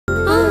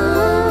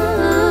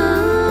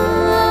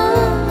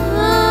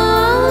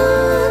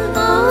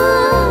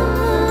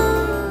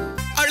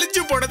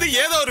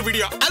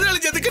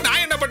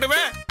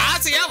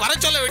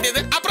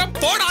வேண்டியது, அப்புறம்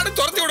போடான்னு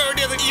துரத்தி விட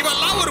வேண்டியது.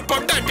 இவெல்லாம் ஒரு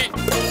பொண்டாட்டி.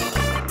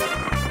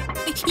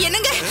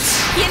 என்னங்க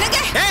என்னங்க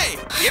ஏய்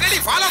என்னடி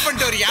ஃபாலோ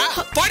பண்ணிட்டு வரியா?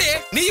 போடி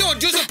நீயும்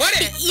ஜூஸ்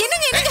போடி.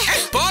 என்னங்க என்னங்க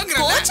போங்கற.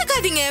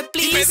 கோச்சுக்காதீங்க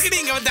ப்ளீஸ். எதுக்கு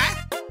நீங்க வந்த?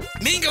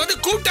 நீங்க வந்து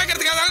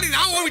கூப்பிட்டாக்கிறதுக்காக தான்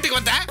நான் உன் வீட்டுக்கு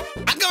வந்தேன்.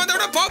 அங்க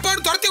வந்தோட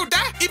போன்னு துரத்தி விட்ட.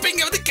 இப்போ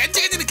இங்க வந்து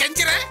கெஞ்சி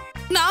கெஞ்சிற.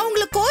 நான்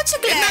உங்களை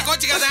கோச்சுக்கல. என்ன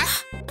கோச்சுக்காத?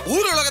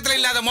 ஊர் உலகத்துல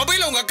இல்லாத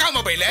மொபைல் உங்க அக்கா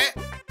மொபைல்.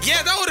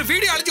 ஏதோ ஒரு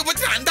வீடியோ அழிச்சு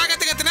போச்சு அந்த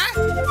கத்துன.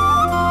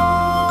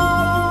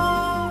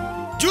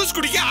 ஜூஸ்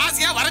குடிக்க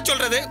ஆசையா வர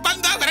சொல்றது,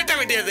 வந்தா விரட்ட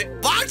வேண்டியது.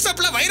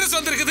 வாட்ஸ்அப்ல வைரஸ்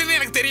வந்திருக்குதுன்னு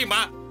எனக்கு தெரியுமா?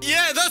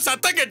 ஏதோ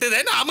சத்தம்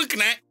கெட்டுதுன்னு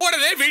அமுக்குனேன்,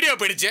 உடனே வீடியோ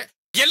போயிடுச்சு.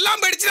 எல்லாம்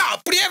போயிடுச்சுன்னா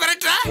அப்படியே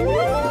விரட்டுற.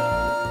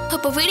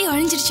 அப்ப வீடியோ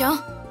அழிஞ்சிருச்சா?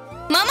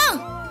 மாமா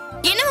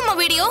என்ன மாமா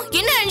வீடியோ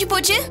என்ன அழிஞ்சு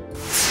போச்சு?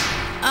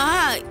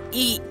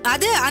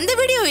 அது அந்த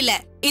வீடியோ இல்ல,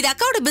 இது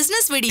அக்காவோட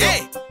பிசினஸ் வீடியோ.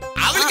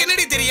 அவளுக்கு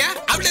என்னடி தெரியும்?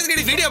 அவள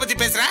எதுக்கு வீடியோ பத்தி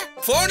பேசுற?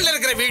 போன்ல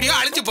இருக்கிற வீடியோ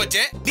அழிஞ்சு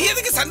போச்சு, நீ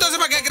எதுக்கு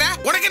சந்தோஷமா கேக்குற?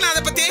 உனக்கு என்ன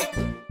அத பத்தி?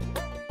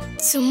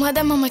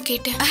 சும்மாதான் மாமா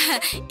கேட்டேன்.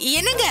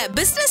 என்னங்க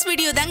பிசினஸ்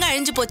வீடியோ தாங்க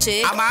அழிஞ்சு போச்சு.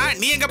 ஆமா,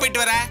 நீ எங்க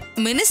போயிட்டு வர?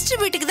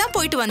 மினிஸ்டர் வீட்டுக்கு தான்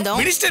போயிட்டு வந்தோம்.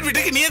 மினிஸ்டர்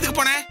வீட்டுக்கு நீ எதுக்கு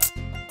போன?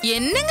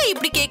 என்னங்க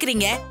இப்படி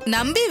கேக்குறீங்க?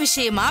 நம்பி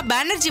விஷயமா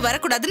பானர்ஜி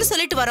வரக்கூடாதுன்னு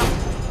சொல்லிட்டு வரோம்.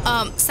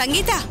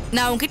 சங்கீதா,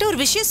 நான் உன்கிட்ட ஒரு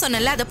விஷயம்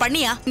சொன்னேன்ல, அதை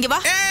பண்ணியா? இங்க வா.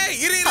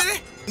 இரு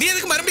நீ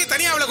எதுக்கு மறுபடியும்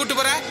தனியா அவளை கூட்டி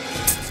போற?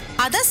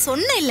 அதான்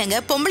சொன்ன இல்லங்க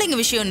பொம்பளைங்க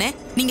விஷயம்னு,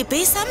 நீங்க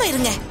பேசாம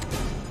இருங்க.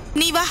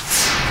 நீ வா.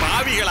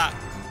 பாவிகளா,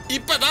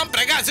 இப்பதான்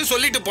பிரகாஷ்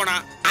சொல்லிட்டு போனா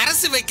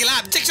அரசு வைக்கலாம்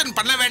அப்செக்ஷன்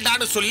பண்ண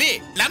வேண்டாம்னு சொல்லி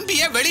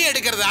நம்பிய வெளியே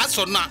எடுக்கிறதா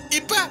சொன்னான்.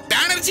 இப்ப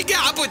பானர்ஜிக்கு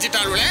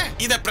ஆப்போசிட்டாளுல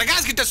இத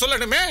பிரகாஷ் கிட்ட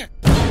சொல்லணுமே.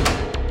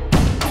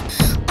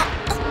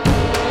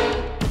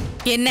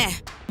 என்ன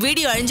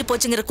வீடியோ அழிஞ்சு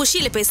போச்சுங்கிற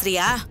குஷியில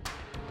பேசுறியா?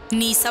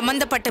 நீ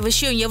சம்பந்தப்பட்ட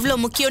விஷயம்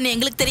எவ்வளவு முக்கியம்னு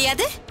எங்களுக்கு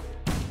தெரியாது?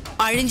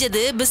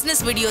 அழிஞ்சது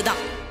பிசினஸ் வீடியோ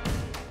தான்.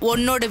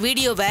 உன்னோட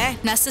வீடியோவை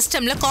நான்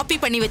சிஸ்டம்ல காப்பி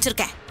பண்ணி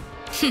வச்சிருக்கேன்.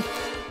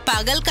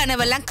 பகல்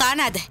கனவெல்லாம்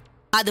காணாத,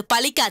 அது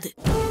பலிக்காது.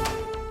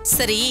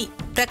 சரி,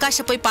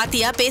 பிரகாஷ போய்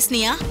பாத்தியா?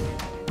 பேசுனியா?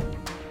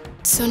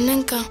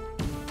 சொன்னேங்கா,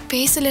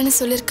 பேசலன்னு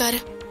சொல்லிருக்காரு.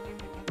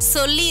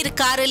 சொல்லி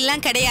இருக்காரு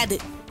எல்லாம் கிடையாது,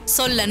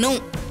 சொல்லணும்.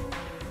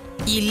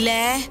 இல்ல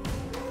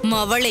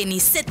மவளை நீ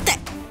செத்த.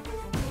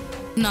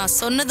 நான்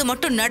சொன்னது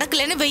மட்டும்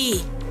நடக்கலன்னு வெயி,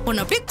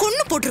 உன்னை அப்படியே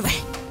கொன்னு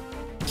போட்டுருவேன்.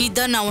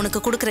 இதான் நான்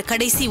உனக்கு கொடுக்கிற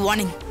கடைசி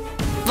வார்னிங்.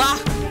 வா.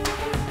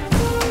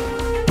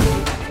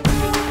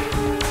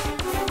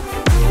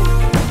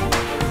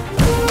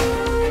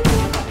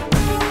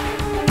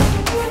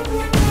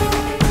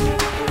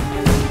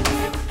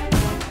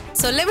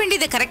 சொல்ல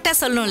வேண்டியதை கரெக்டா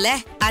சொல்லணும்ல,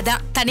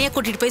 அதான் தனியா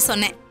கூட்டிட்டு போய்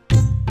சொன்னேன்.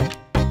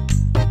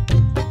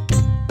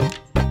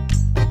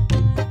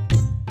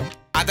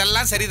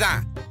 அதெல்லாம் சரிதான்,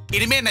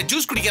 இனிமே என்ன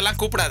ஜூஸ் குடிக்கலாம்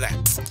கூப்பிடாத.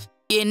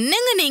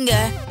 என்னங்க நீங்க?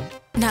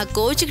 நான்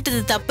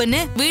கோச்சுக்கிட்டது தப்புன்னு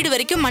வீடு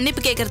வரைக்கும்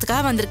மன்னிப்பு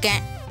கேட்கறதுக்காக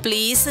வந்திருக்கேன்.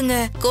 ப்ளீஸுங்க,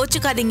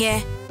 கோச்சுக்காதீங்க.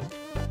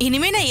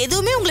 இனிமே நான்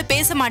எதுவுமே உங்களை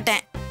பேச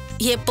மாட்டேன்.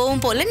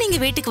 எப்பவும் போல நீங்க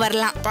வீட்டுக்கு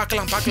வரலாம்.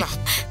 பார்க்கலாம்.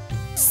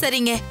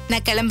 சரிங்க,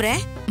 நான்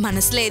கிளம்புறேன்.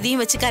 மனசுல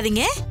எதையும்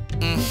வச்சுக்காதீங்க.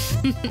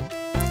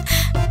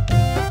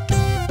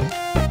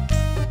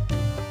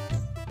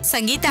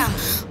 சங்கீதா,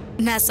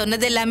 நான்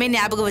சொன்னது எல்லாமே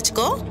ஞாபகம்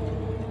வச்சுக்கோ,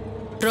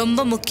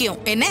 ரொம்ப முக்கியம்.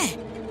 என்ன?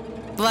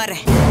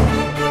 வரேன்.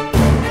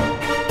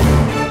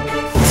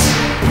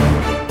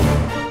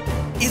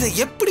 இத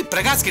எப்படி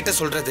பிரகாஷ் கிட்ட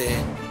சொல்றது?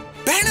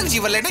 பானர்ஜி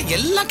வரலன்னா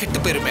எல்லாம் கெட்டு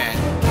போயிருமே.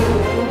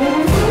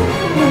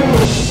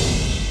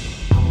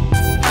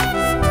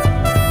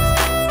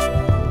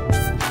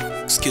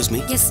 Excuse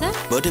me. Yes sir.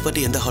 Birthday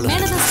party எந்த ஹால்ல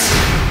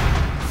நடக்குது?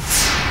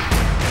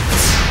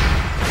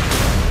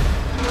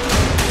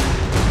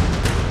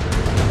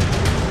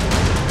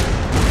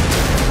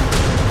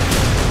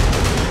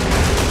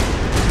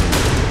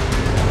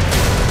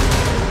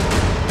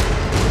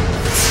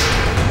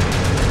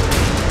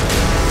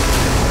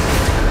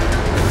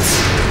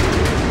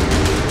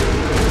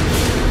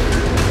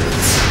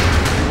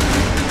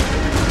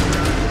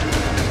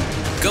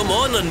 கம்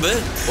ஆன் அன்பு,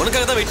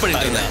 உனக்காக தான் வெயிட்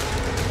பண்ணிட்டு இருந்தேன்.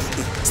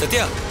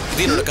 சத்யா,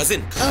 இது என்னோட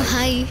கசின். ஓ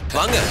ஹாய்.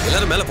 வாங்க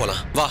எல்லாரும் மேல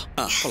போலாம். வா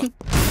போலாம்.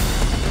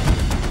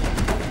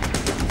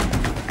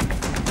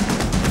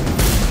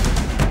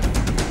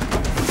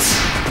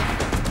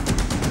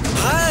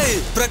 ஹாய்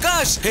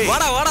பிரகாஷ்,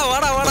 வாடா வாடா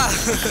வாடா வாடா.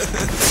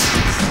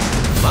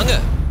 வாங்க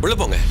உள்ள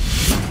போங்க.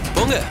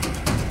 போங்க.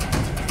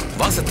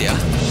 வா சத்யா.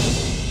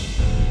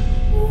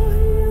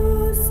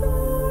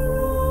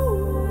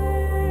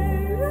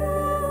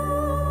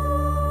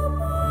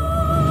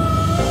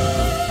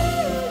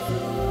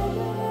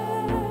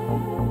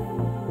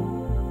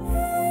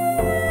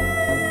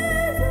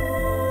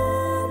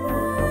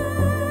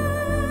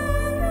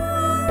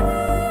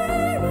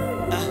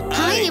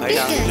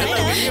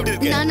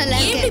 நான் நல்லா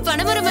இருக்கேன். எப்படி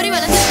பணமர மாதிரி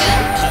வளர்ந்திருக்க?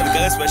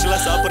 அதுக்காக ஸ்பெஷலா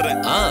சாப்பிடுறேன்.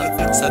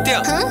 சத்யா,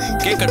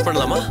 கேக் கட்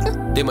பண்ணலாமா?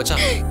 டேய்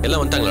மச்சான்,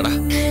 எல்லாம் வந்துட்டாங்களாடா?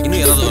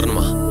 இன்னும் யாராவது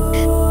வரணுமா?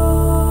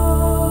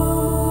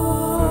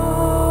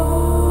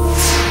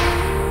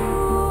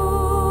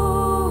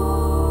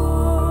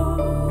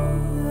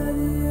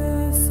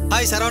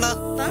 ஹாய் சரவணா.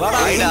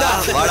 வாடா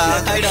வாடா.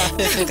 ஹாய்டா.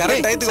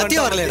 கரெக்ட் டைத்துக்கு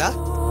சத்யா வரலடா.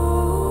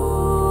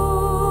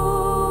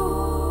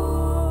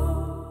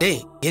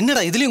 டேய்,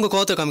 என்னடா இதுலயும் உங்க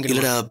கோவத்தை காமிக்கல?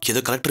 இல்லடா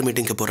ஏதோ கலெக்டர்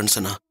மீட்டிங்க்கு போறேன்னு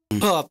சொன்னா.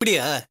 ஓ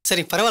அப்படியா?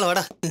 சரி பரவாயில்ல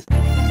வாடா.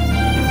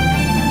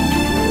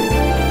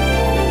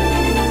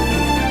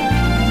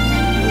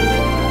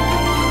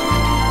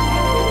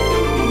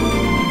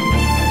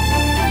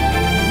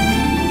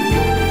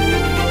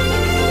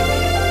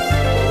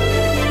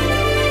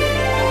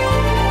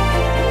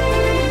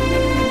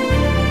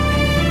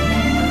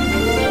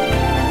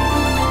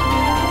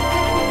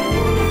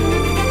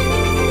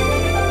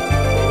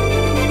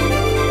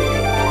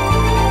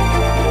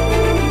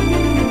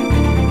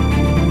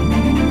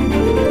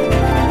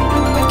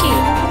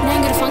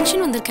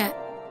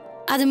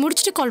 அது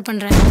முடிச்சிட்டு கால்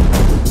பண்றேன்.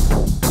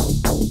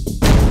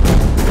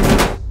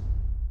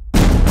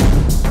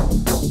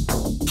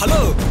 ஹலோ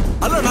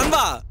ஹலோ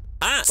நண்பா,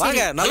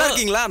 வாங்க. நல்லா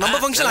இருக்கீங்களா? நம்ம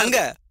ஃபங்க்ஷன் அங்க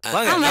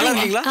வாங்க. நல்லா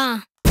இருக்கீங்களா?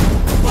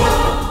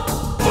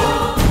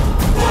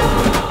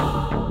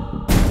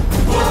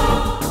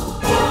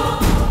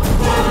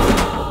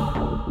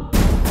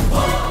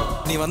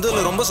 நீ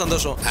வந்ததுல ரொம்ப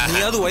சந்தோஷம்.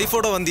 நீயாவது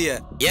ஒய்ஃபோட வந்திய.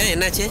 ஏன்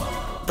என்னாச்சு?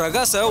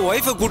 பிரகாஷ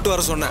ஒய்ஃபை கூட்டு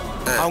வர சொன்னேன்.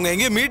 அவங்க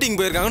எங்கேயோ மீட்டிங்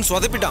போயிருக்காங்கன்னு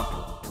சொதப்பிட்டான்.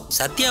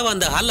 சத்யாவை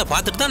அந்த ஹால்ல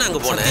பார்த்துட்டு தான் நாங்க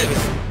போனேன்.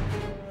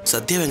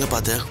 சத்யாவை எங்க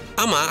பார்த்த?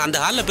 ஆமா, அந்த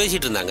ஹால்ல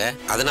பேசிட்டு இருந்தாங்க,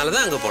 அதனால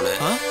தான் அங்க போனேன்.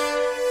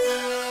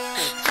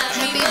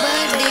 Happy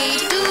birthday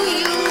to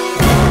you.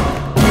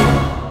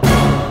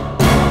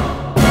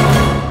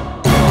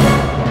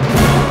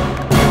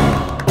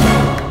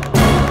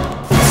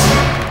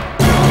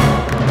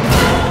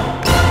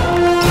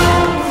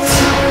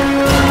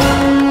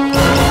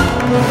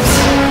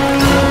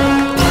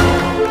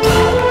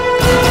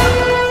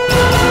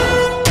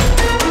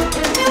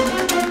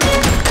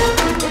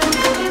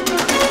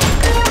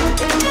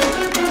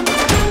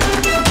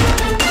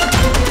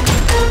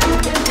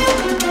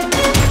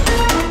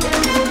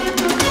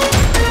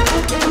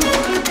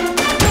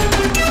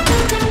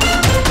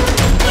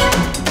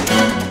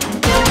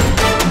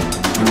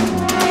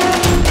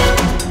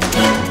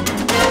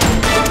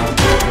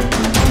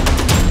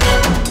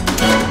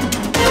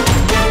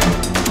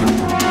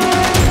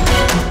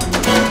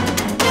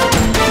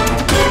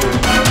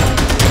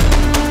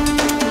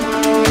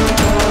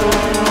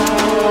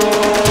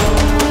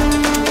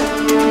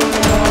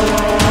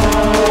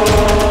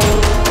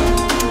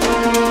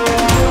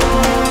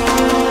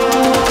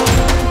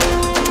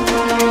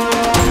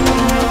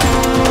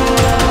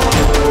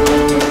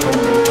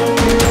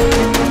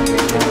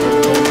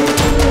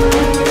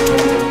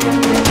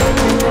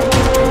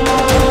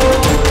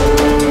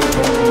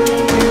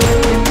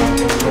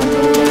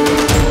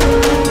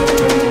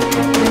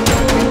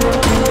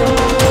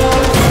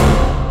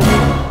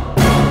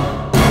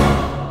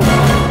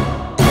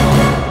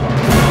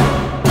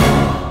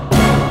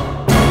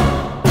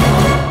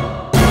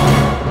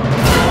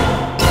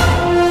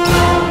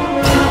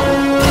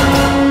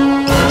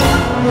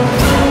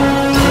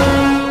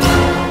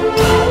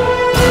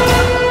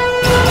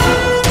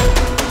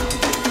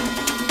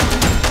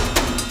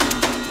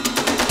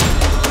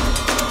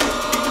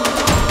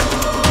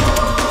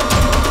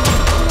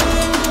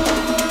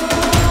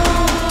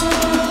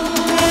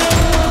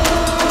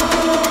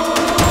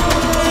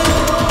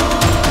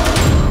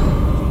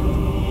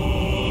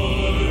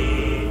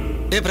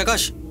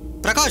 Prakash,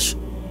 Prakash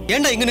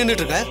ஏன்டா இங்க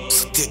நின்னுட்டு இருக்க?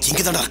 சத்யா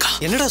இங்க தான்டா இருக்கா.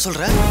 என்னடா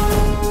சொல்ற?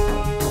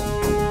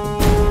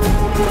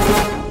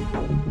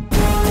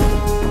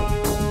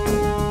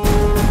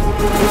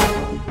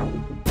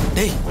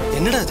 டேய்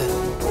என்னடா இது?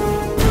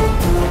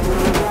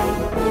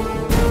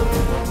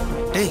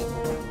 டேய்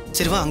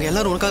சரி வா, அங்க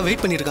எல்லாரும் உனக்காக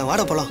வெயிட் பண்ணிட்டு இருக்காங்க,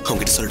 வாடா போலாம்.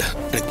 அவங்க கிட்ட சொல்லிடு,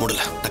 எனக்கு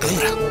மூடல, நான்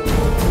கிளம்புறேன்.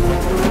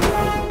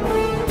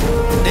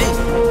 டேய்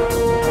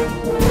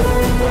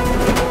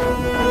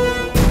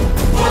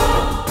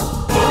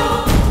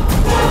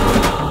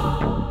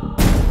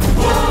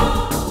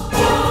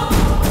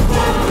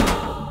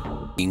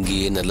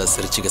இங்கேயே நல்லா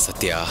சிரிச்சுக்க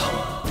சத்யா,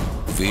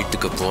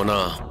 வீட்டுக்கு போனா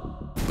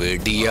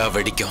வெடியா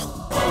வெடிக்கும்.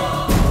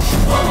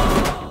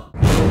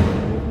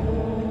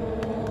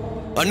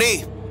 அண்ணி,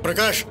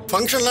 பிரகாஷ்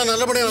ஃபங்க்ஷன்லாம்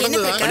நல்லபடியா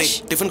நடந்ததா? அண்ணி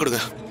டிஃபன் கொடுங்க.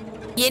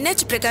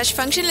 என்னாச்சு பிரகாஷ்,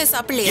 ஃபங்க்ஷன்ல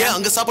சாப்பிடலையா? ஏன்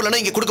அங்க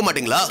சாப்பிடலனா இங்க கொடுக்க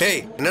மாட்டீங்களா?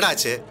 டேய்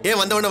என்னடாச்சு? ஏன்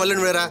வந்தவன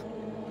வல்லன் வேற?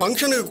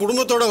 ஃபங்க்ஷனுக்கு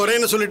குடும்பத்தோட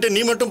வரேன்னு சொல்லிட்டு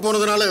நீ மட்டும்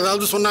போனதுனால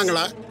ஏதாவது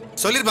சொன்னாங்களா?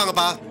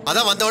 சொல்லிருப்பாங்கப்பா,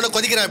 அதான் வந்தவன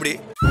கொதிக்கிறான் இப்படி.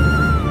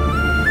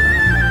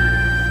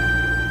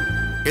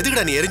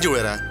 எதுக்குடா நீ எரிஞ்சு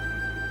விழற?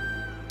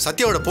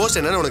 சத்யாவோட போஸ்ட்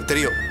என்னன்னு உனக்கு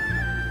தெரியும்.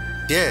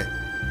 ஏன்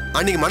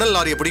அன்னைக்கு மணல்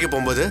லாரியை பிடிக்க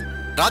போகும்போது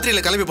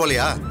ராத்திரியில கிளம்பி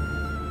போலையா?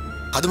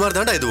 அது மாதிரி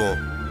தான்டா இதுவும்.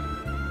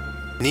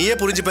 நீயே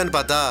புரிஞ்சுப்பேன்னு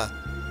பார்த்தா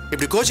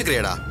இப்படி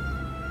கோச்சுக்கிறியடா.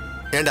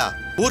 ஏண்டா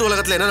ஊர்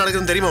உலகத்துல என்ன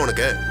நடக்குதுன்னு தெரியுமா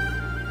உனக்கு?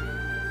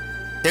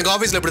 எங்க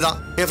ஆபீஸ்ல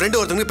இப்படிதான் என் ஃப்ரெண்டு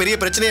ஒருத்தவங்க பெரிய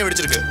பிரச்சனையே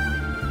வெடிச்சிருக்கு.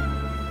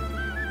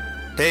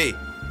 டேய்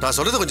நான்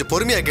சொல்றது கொஞ்சம்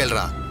பொறுமையா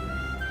கேளுடா.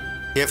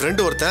 என்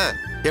ஃப்ரெண்டு ஒருத்தன்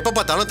எப்ப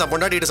பார்த்தாலும் தன்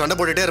பொண்டாட்டிட்டு சண்டை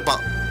போட்டுட்டே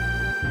இருப்பான்.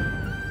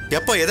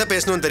 எப்போ எதை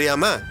பேசணும்னு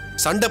தெரியாம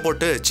சண்டை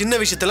போட்டு சின்ன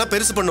விஷயத்தெல்லாம்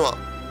பெருசு பண்ணுவான்.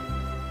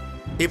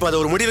 இப்போ அது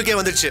ஒரு முடிவுக்கே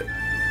வந்துடுச்சு.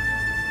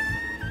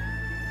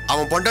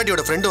 அவன்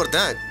பொண்டாட்டியோட ஃப்ரெண்டு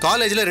ஒருத்தன்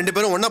காலேஜில் 2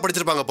 பேரும் ஒன்னா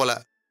படிச்சிருப்பாங்க போல.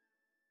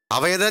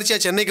 அவன் எதாச்சியா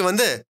சென்னைக்கு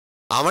வந்து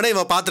அவனை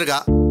இவன் பார்த்துருக்கா.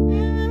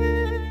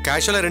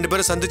 கேஷுவலா 2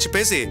 பேரும் சந்திச்சு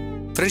பேசி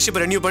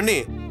ஃப்ரெண்ட்ஷிப் ரெனியூ பண்ணி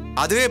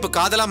அதுவே இப்போ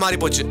காதலா மாறி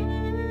போச்சு.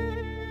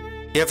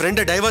 என்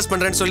ஃப்ரெண்டை டைவர்ஸ்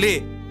பண்றேன்னு சொல்லி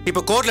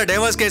இப்ப கோர்ட்ல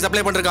டைவர்ஸ் கேஸ்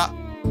அப்ளை பண்றா.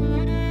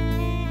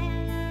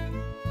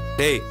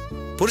 டேய்,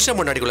 புருஷன்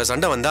பொண்டாட்டிக்குள்ள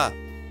சண்டை வந்தா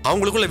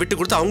அவங்களுக்குள்ள விட்டு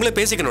கொடுத்து அவங்களே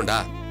பேசிக்கணும்டா.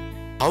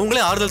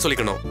 அவங்களே ஆறுதல்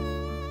சொல்லிக்கணும்.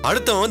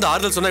 அடுத்தவன் வந்து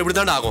ஆறுதல் சொன்னா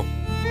இப்படிதான்டா ஆகும்.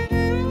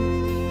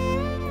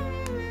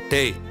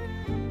 டேய்,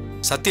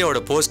 சத்யாவோட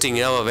போஸ்டிங்,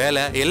 அவ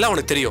வேலை எல்லாம்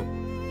உனக்கு தெரியும்.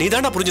 நீ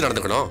தான்டா புரிஞ்சு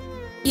நடந்துக்கணும்.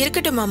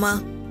 இருக்கட்டும் மாமா.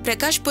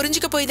 பிரகாஷ்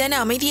புரிஞ்சுக்க போய் தானே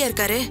அமைதியா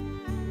இருக்காரு.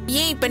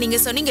 ஏன் இப்ப நீங்க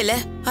சொன்னீங்கல்ல,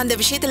 அந்த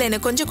விஷயத்துல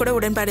எனக்கு கொஞ்சம் கூட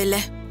உடன்பாடு இல்ல.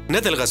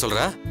 என்ன தெலுங்கா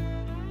சொல்ற?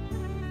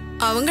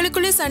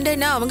 அவங்களுக்குள்ள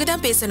சண்டைன்னா அவங்க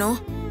தான் பேசணும்.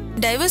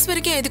 டைவர்ஸ்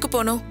வரைக்கும் எதுக்கு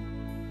போகணும்?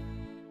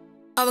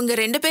 அவங்க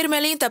 2 பேர்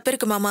மேலயும் தப்பு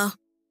இருக்கு மாமா.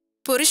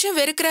 புருஷன்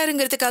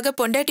வெறுக்கிறாருங்கிறதுக்காக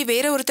பொண்டாட்டி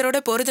வேற ஒருத்தரோட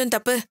போறதும்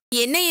தப்பு.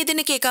 என்ன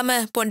ஏதுன்னு கேட்காம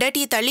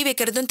பொண்டாட்டியை தள்ளி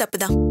வைக்கிறதும்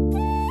தப்புதான்.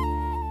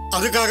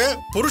 அதுக்காக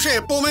புருஷன்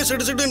எப்பவுமே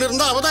சிடுசிடுன்னு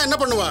இருந்தா அவதான் என்ன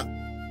பண்ணுவா?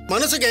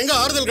 மனசுக்கு எங்க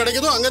ஆறுதல்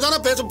கிடைக்குதோ அங்கதானே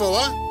பேச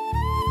போவா.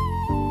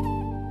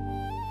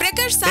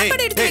 பிரகாஷ்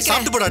சாப்பாடு எடுத்து வைக்க.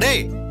 சாப்பிட்டு போடா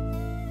டேய்.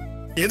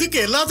 எதுக்கு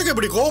எல்லாத்துக்கும்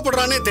இப்படி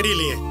கோவப்படுறானே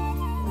தெரியலையே.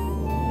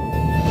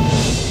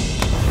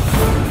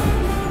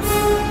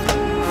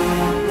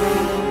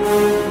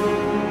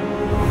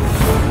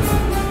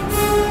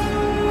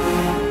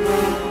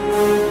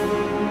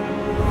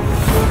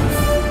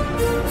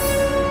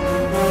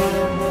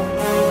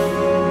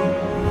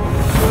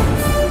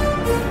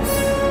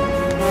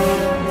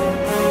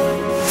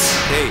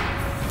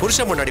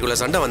 புருஷன் பொண்டாட்டிக்குள்ள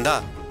சண்டை வந்தா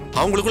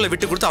அவங்களுக்குள்ள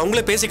விட்டு கொடுத்து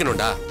அவங்களே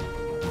பேசிக்கணும்டா.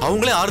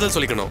 அவங்களே ஆறுதல்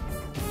சொல்லிக்கணும்.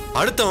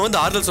 அடுத்தவன்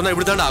வந்து ஆறுதல் சொன்னா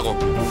இப்படிதான்டா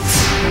ஆகும்.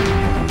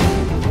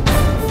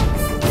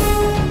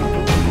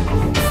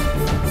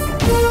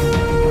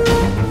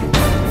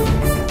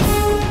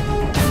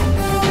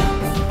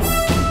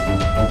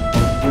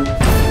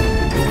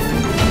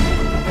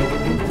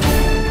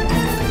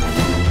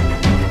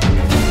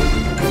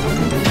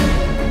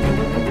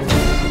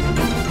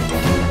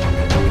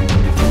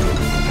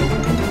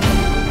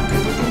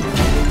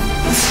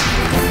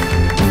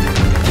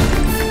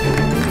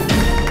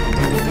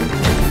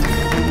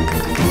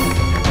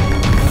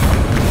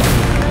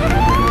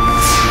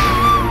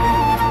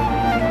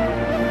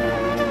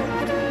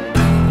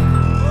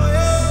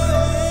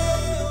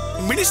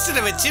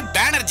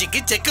 பானர்ஜிக்கு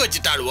செக்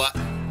வச்சுட்டாளுவா.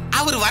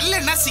 அவர்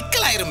வரலன்னா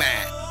சிக்கலாயிருமே.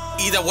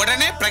 இத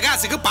உடனே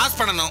பிரகாஷுக்கு பாஸ்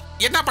பண்ணணும்.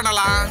 என்ன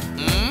பண்ணலாம்?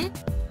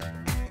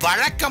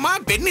 வழக்கமா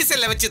பென்னி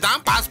செல்ல வச்சு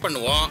தான் பாஸ்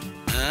பண்ணுவோம்.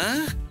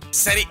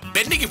 சரி,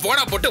 பென்னிக்கு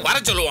போன போட்டு வர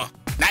சொல்லுவோம்.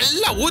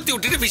 நல்லா ஊத்தி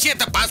விட்டுட்டு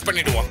விஷயத்தை பாஸ்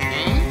பண்ணிடுவோம்.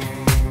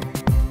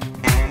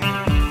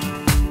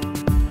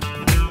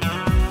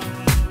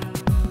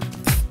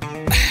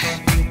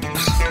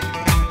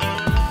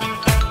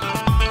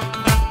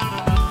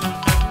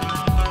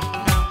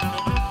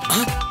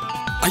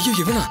 ஐயோ,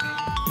 இவனா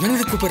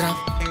இவனது கூப்பிடுறான்.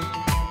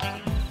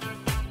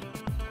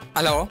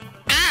 ஹலோ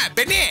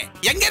பென்னி,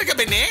 எங்க இருக்க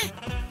பென்னி?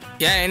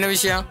 ஏன், என்ன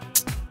விஷயம்?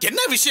 என்ன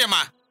விஷயமா?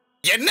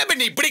 என்ன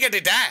பென்னி இப்படி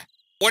கேட்டுட்ட?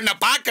 உன்னை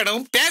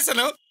பார்க்கணும்,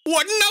 பேசணும்,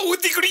 ஒன்னா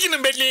ஊத்தி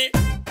குடிக்கணும் பென்னி.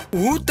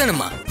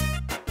 ஊத்தணுமா?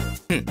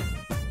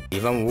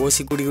 இவன்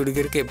ஓசி குடி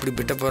குடிக்கிறதுக்கு எப்படி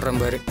பிட்ட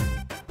போடுறான் பாரு.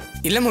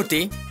 இல்ல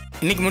மூர்த்தி,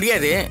 இன்னைக்கு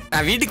முடியாது.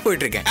 நான் வீட்டுக்கு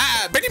போயிட்டு இருக்கேன்.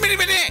 பென்னி பென்னி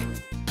பென்னி,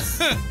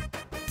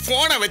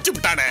 போனை வச்சு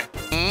விட்டானே.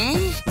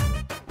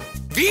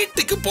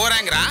 வீட்டுக்கு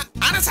போறாங்கறா,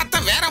 ஆனா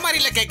சத்தம் வேற மாதிரி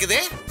இல்ல கேக்குது.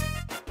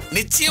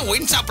 நிச்சயம்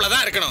ஒயின் ஷாப்ல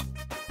தான் இருக்கணும்.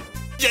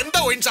 எந்த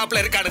ஒயின்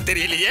ஷாப்ல இருக்கான்னு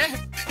தெரியலையே.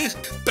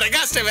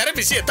 பிரகாஷ் வேற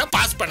விஷயத்தை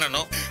பாஸ்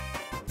பண்ணணும்.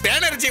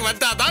 பேனர்ஜி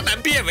வந்தாதான்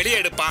நம்பிய வெளியே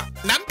எடுப்பான்.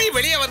 நம்பி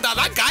வெளியே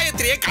வந்தாதான்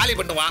காயத்ரியை காலி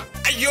பண்ணுவான்.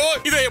 ஐயோ,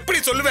 இதை எப்படி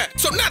சொல்லுவேன்?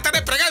 சொன்னா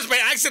தானே பிரகாஷ்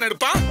போய் ஆக்ஷன்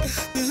எடுப்பான்.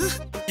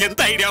 எந்த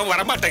ஐடியாவும்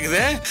வர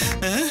மாட்டேங்குது.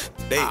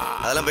 டேய்,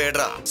 அதெல்லாம் போய்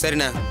ஏட்றா.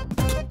 சரிண்ணா.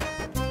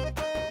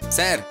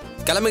 சார்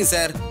கிளம்புங்க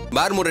சார்,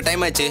 பார் மூட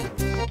டைம் ஆச்சு.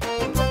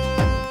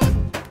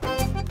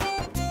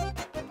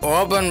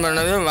 ஓபன்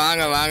பண்ணது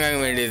வாங்க வாங்க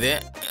வேண்டியது,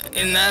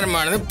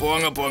 நேரமானது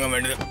போங்க போக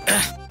வேண்டியது.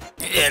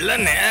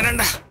 எல்லாம்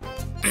நேரம்டா.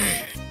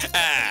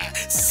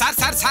 சார்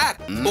சார் சார்,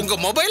 உங்க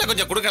மொபைல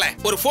கொஞ்சம் கொடுக்கல.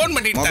 ஒரு போன்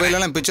பண்ணிட்டு. மொபைல்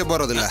எல்லாம் பிச்சை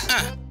போறது இல்ல.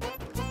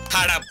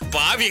 அட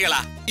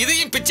பாவிகளா,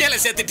 இதையும் பிச்சையில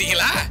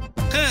சேர்த்துட்டீங்களா?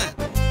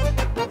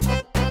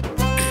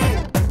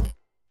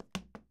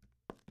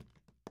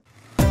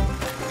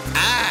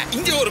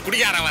 இங்க ஒரு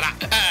குடியார வரா.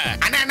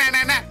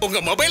 அண்ணா, உங்க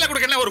மொபைல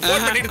கொடுக்கல, ஒரு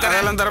போன் பண்ணிட்டு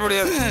தரேன். தர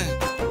முடியாது.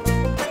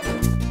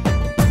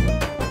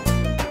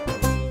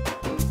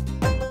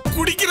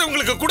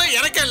 குடிக்கிறவங்களுக்கு கூட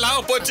இறக்கம்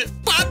இல்லாம போச்சு.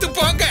 பார்த்து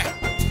போங்க.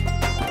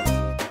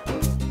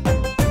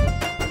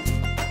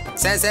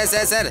 சார் சார்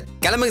சார் சார்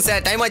கிளம்புங்க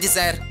சார், டைம் ஆச்சு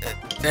சார்.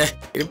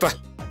 இருப்பா,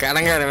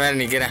 கடங்கார வேற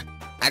நிக்கிறேன்.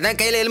 அதான்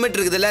கையில ஹெல்மெட்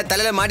இருக்குதுல்ல,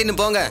 தலையில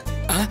மாட்டின்னு போங்க.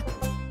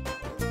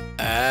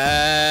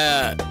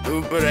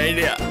 Super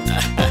idea.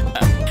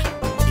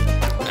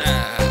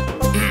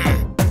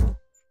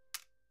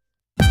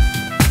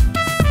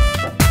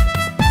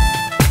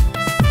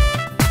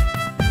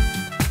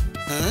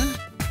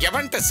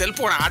 எவன்ட்ட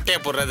செல்போன் ஆட்டைய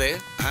போடுறது?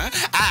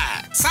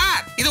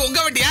 சார், இது உங்க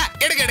வண்டியா?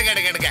 எடுங்க எடுங்க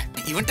எடுங்க எடுங்க.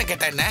 இவன்ட்ட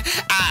கேட்டா என்ன?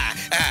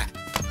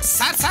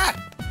 சார் சார்,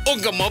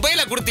 உங்க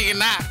மொபைல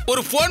கொடுத்தீங்கன்னா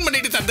ஒரு போன்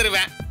பண்ணிட்டு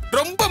தந்துருவேன்.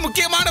 ரொம்ப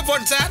முக்கியமான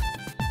போன் சார்.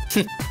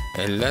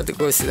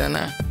 எல்லாத்துக்கும்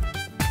வச்சுதானா?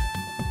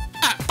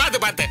 பாத்து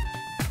பாத்து.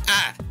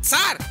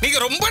 சார், நீங்க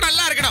ரொம்ப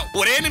நல்லா இருக்கணும்.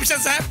 ஒரே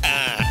நிமிஷம் சார்.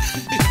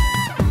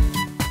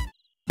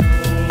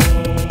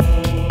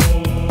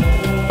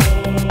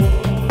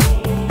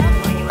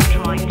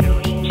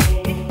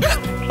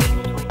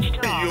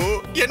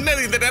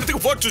 என்னது இந்த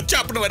நேரத்துக்கு போன் சுவிட்ச்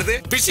ஆப்னு வருது?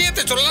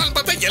 விஷயத்தை சொல்லலாம்னு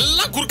பார்த்தா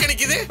எல்லாம்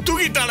குறுக்கணிக்குது.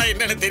 தூங்கிட்டானா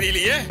என்னன்னு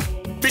தெரியலையே.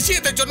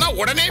 விஷயத்தை சொன்னா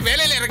உடனே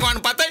வேலையில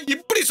இறங்குவான்னு பார்த்தா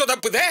இப்படி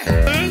சொதப்புதே.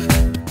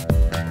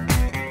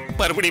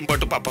 மறுபடியும்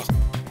போட்டு பாப்போம்.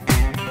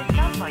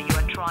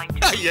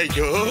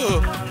 ஐயோ,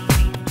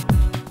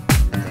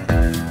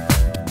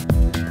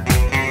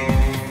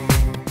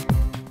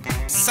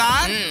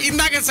 சார்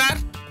இந்தாங்க சார்.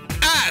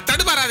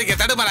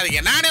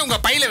 தடுமாறாதீங்க, நானே உங்க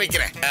பையில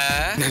வைக்கிறேன்.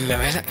 நல்ல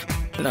வேலை,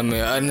 நம்ம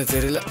யாருன்னு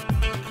தெரியல.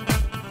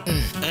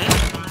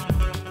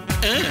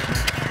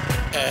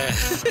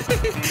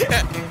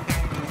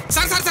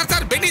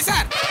 சார் பெட்டி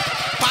சார்,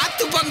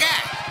 பார்த்து போங்க.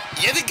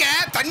 எதுக்க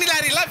தண்ணி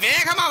லாரிலாம்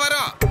வேகமா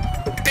வரும்.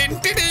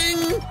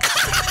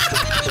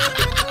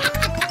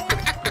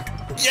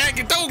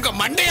 என்கிட்ட உங்க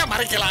மண்டைய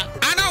மறைக்கலாம்,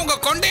 ஆனா உங்க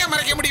கொண்டைய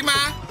மறைக்க முடியுமா?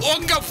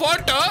 உங்க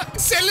போட்டோ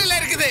செல்லுல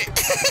இருக்குது.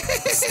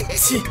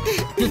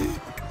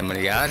 நம்ம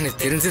யாருன்னு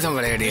தெரிஞ்சுதான்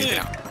விளையாடி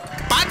இருக்கிறான்.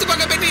 பார்த்து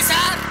போங்க பெட்டி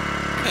சார்.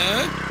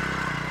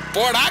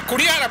 போடா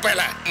குடியார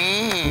பயல.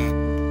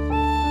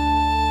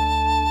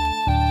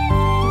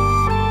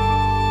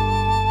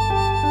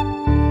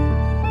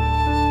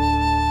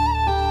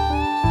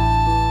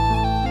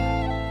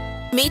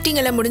 மீட்டிங்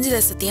எல்லாம் முடிஞ்சதா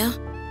சத்யா?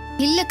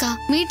 இல்லக்கா,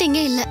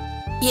 மீட்டிங்கே இல்ல.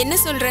 என்ன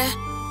சொல்ற?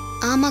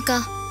 ஆமாக்கா,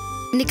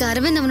 இன்னைக்கு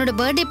அரவிந்த் அவனோட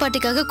பர்த்டே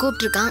பார்ட்டிக்காக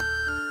கூப்பிட்டுருக்கான்.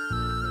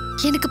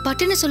 எனக்கு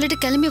பட்டுன்னு சொல்லிட்டு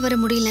கிளம்பி வர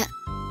முடியல.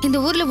 இந்த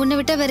ஊர்ல உன்னை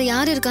விட்டா வேற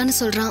யாரு இருக்கான்னு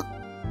சொல்றான்.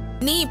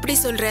 நீ இப்படி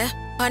சொல்ற,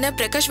 ஆனா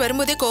பிரகாஷ்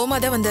வரும்போதே கோவமா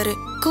தான் வந்தாரு.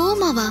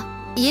 கோவமாவா?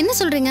 என்ன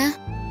சொல்றீங்க?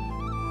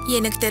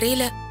 எனக்கு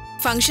தெரியல,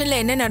 ஃபங்க்ஷன்ல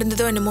என்ன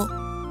நடந்ததோ என்னமோ.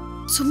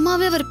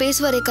 சும்மாவே அவர்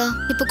பேசுவாரேக்கா,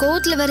 இப்ப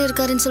கோவத்துல வேற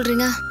இருக்காருன்னு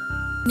சொல்றீங்க.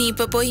 நீ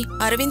இப்ப போய்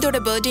அரவிந்தோட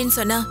பர்த்டேன்னு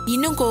சொன்னா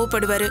இன்னும்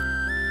கோவப்படுவாரு.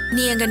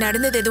 நீ அங்க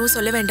நடந்தது எதுவும்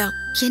சொல்ல வேண்டாம்.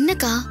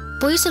 என்னக்கா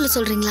பொய்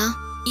சொல்றீங்களா?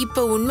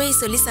 இப்ப உண்மையை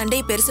சொல்லி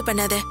சண்டையை பெருசு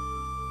பண்ணாத.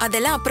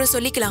 அதெல்லாம் அப்புறம்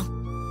சொல்லிக்கலாம்.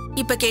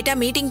 இப்ப கேட்டா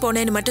மீட்டிங்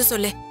போனேன்னு மட்டும்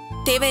சொல்லு.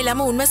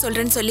 தேவையில்லாம உண்மை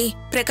சொல்றேன்னு சொல்லி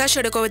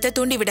பிரகாஷோட கோவத்தை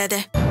தூண்டி விடாத.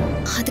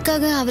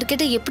 அதுக்காக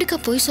அவர்கிட்ட எப்படிக்கா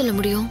பொய் சொல்ல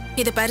முடியும்?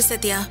 இத பாரு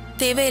சத்யா,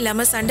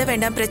 தேவையில்லாம சண்டை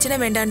வேண்டாம், பிரச்சனை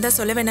வேண்டான்னு தான்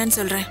சொல்ல வேண்டாம்னு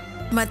சொல்றேன்.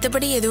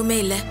 மத்தபடி எதுவுமே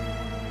இல்ல.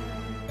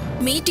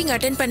 மீட்டிங்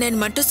அட்டென்ட் பண்ணேன்னு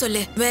மட்டும் சொல்லு.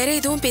 வேற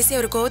எதுவும் பேசி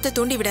அவர் கோவத்தை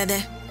தூண்டி விடாத.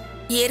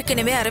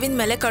 ஏற்கனவே அரவிந்த்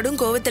மேல கடும்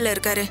கோவத்துல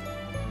இருக்காரு.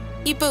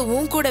 இப்ப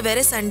உன் கூட வேற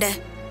சண்டை.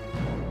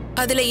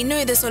 அதுல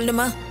இன்னும் இதை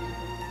சொல்லணுமா?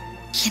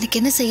 எனக்கு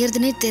என்ன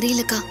செய்யறதுன்னே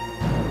தெரியலக்கா.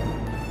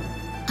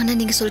 ஆனா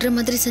நீங்க சொல்ற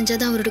மாதிரி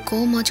செஞ்சாதான் அவரோட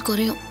கோவமாச்சு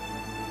குறையும்.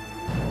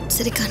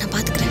 சரிக்கா, நான்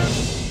பாத்துக்கிறேன்.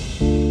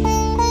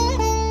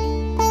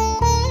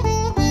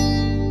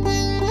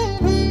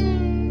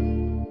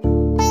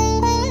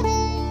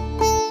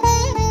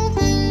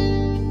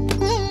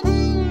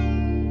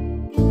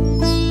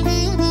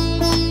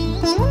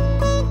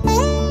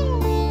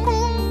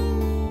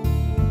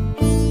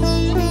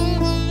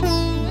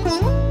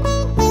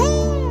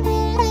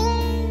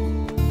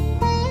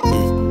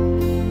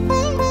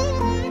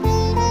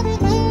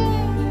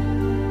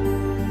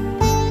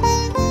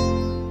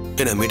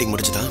 என்ன மீட்டிங்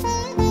முடிச்சுதா?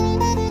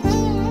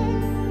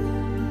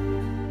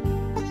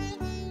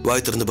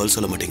 வாய் திறந்து பதில்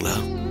சொல்ல மாட்டீங்களா?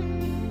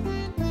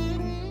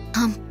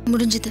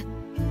 முடிஞ்சது.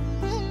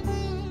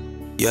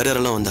 யார்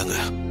யாரெல்லாம் வந்தாங்க?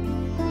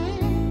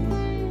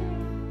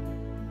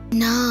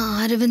 நான்,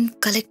 அரவிந்த்,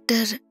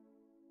 கலெக்டர்,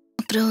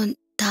 அப்புறம்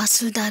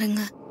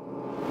தாசில்தாருங்க.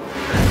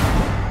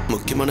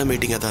 முக்கியமான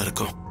மீட்டிங்கா தான்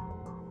இருக்கும்.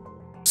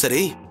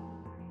 சரி,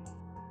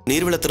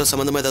 நீர்வளத்துறை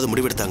சம்பந்தமா ஏதாவது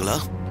முடிவெடுத்தாங்களா?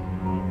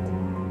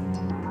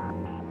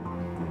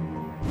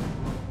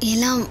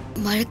 எல்லாம்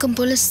வழக்கம்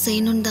போல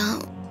செய்யணும் தான்.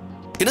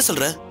 என்ன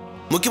சொல்ற?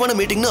 முக்கியமான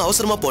மீட்டிங்னு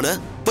அவசரமா போன,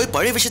 போய்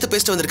பழைய விஷயத்தை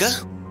பேசிட்டு வந்திருக்க?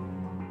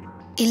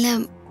 இல்ல,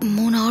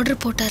 3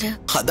 ஆர்டர் போட்டாரு.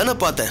 அதான்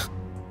நான் பார்த்தேன்.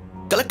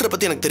 கலெக்டரை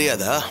பத்தி எனக்கு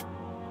தெரியாதா?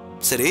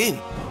 சரி,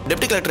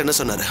 டெப்டி கலெக்டர் என்ன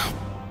சொன்னாரு?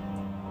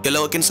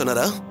 எல்லாம் ஓகேன்னு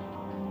சொன்னாரா?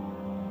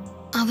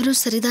 அவரும்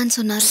சரிதான்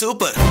சொன்னார்.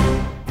 சூப்பர்.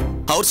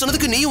 அவர்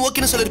சொன்னதுக்கு நீயும்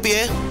ஓகேன்னு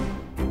சொல்லிருப்பியே.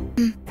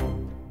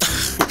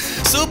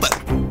 சூப்பர்.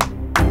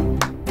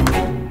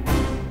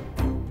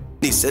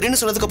 நீ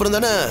சரின்னு சொன்னதுக்கு அப்புறம்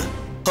தானே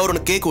அவர்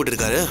உனக்கு கேக்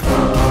விட்டுருக்காரு.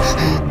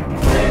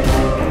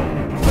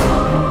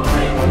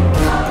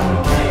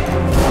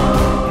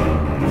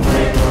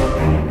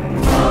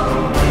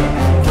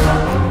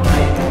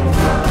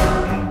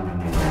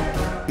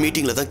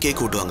 மீட்டிங்ல தான்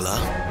கேக் விட்டுவாங்களா?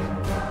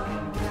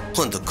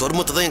 அந்த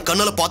கர்மத்தை தான் என்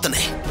கண்ணால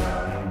பார்த்தனே.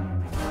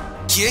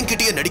 ஏன்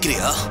கிட்டயே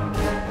நடிக்கிறியா?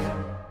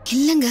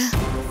 இல்லங்க.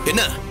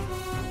 என்ன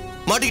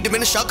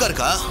மாட்டிக்கிட்டு ஷாக்கா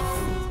இருக்கா?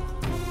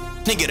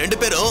 நீங்க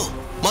 2 பேரும்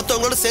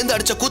மத்தவங்களோட சேர்ந்து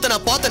அடிச்ச கூத்த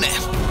நான் பார்த்தனே.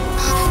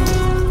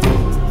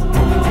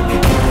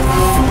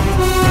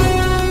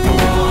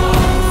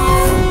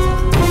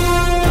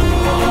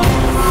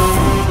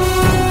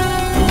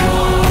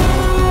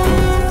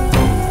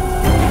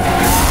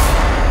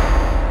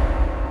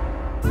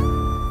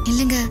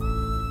 இல்லங்க,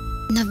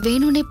 நான்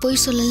வேணும்னே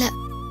போய் சொல்லல.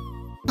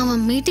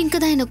 அவன் மீட்டிங்க்கு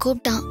தான் என்ன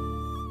கூப்பிட்டான்.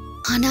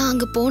 ஆனா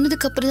அங்க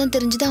போனதுக்கு அப்புறம் தான்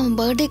தெரிஞ்சது அவன்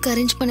பர்த்டேக்கு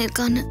அரேஞ்ச்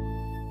பண்ணிருக்கான்னு.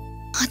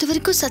 அது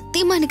வரைக்கும்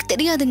சத்தியமா எனக்கு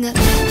தெரியாதுங்க.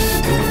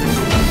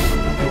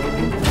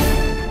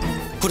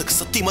 உனக்கு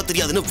சத்தியமா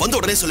தெரியாதுன்னு வந்த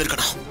உடனே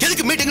சொல்லிருக்கணும்.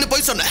 எதுக்கு மீட்டிங்னு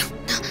போய் சொன்ன?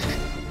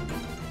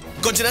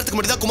 கொஞ்ச நேரத்துக்கு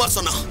முன்னாடி தான் குமார்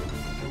சொன்னான்.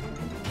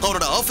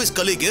 அவனோட ஆபீஸ்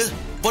கலீக்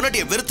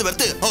பொன்னாட்டியை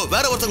வெறுத்து அவ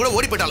வேற ஒருத்தர் கூட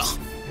ஓடி போயிட்டாலாம்.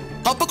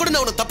 அப்ப கூட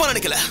நான் உன்னை தப்பா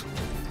நினைக்கல.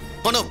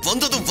 ஆனா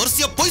வந்ததும்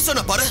வரிசையா போய்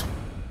சொன்ன பாரு.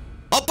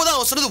 அப்பதான்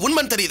அவன் சொன்னது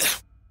உண்மைன்னு தெரியுது.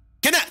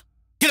 என்ன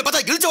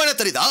பார்த்தா இழிச்சவனே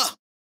தெரியுதா?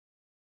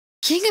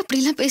 ஏங்க இப்படி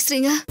எல்லாம்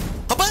பேசுறீங்க?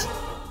 அப்ப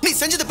நீ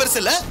செஞ்சது பெருசு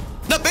இல்ல,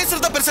 நான்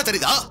பேசுறதா பெருசா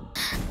தெரியுதா?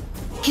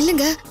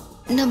 இல்லங்க,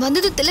 நான்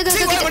வந்தது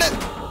திலகாக.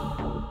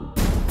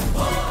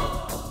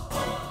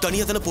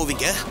 தனியா தானே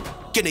போவீங்க?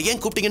 என்ன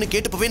ஏன் கூப்பிட்டீங்கன்னு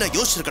கேட்டுப்பவே நான்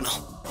யோசிச்சிருக்கணும்.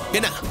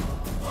 என்ன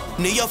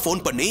நீயா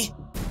போன் பண்ணி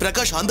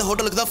பிரகாஷ் அந்த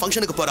ஹோட்டலுக்கு தான்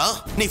ஃபங்க்ஷனுக்கு போறான்,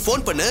 நீ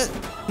போன் பண்ணு,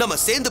 நம்ம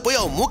சேர்ந்து போய்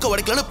அவன் மூக்க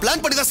உடைக்கலாம்னு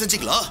பிளான் பண்ணி தான்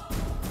செஞ்சீங்களா?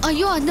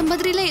 ஐயோ, அந்த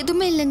மாதிரி எல்லாம்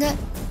எதுவுமே இல்லைங்க.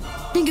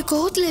 நீங்க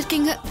கோவத்துல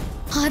இருக்கீங்க.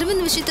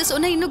 அரவிந்த் விஷயத்த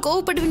சொன்னா இன்னும்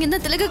கோவப்படுவீங்கன்னு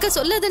தான் திலகாக்க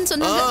சொல்லாதன்னு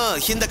சொன்னாங்க.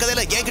 இந்த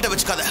கதையில என்கிட்ட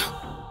வச்சுக்காத.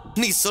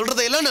 நீ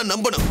சொல்றதையெல்லாம் நான்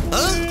நம்பணும்.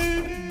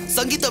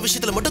 சங்கீதா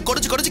விஷயத்துல மட்டும்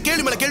குறைச்சு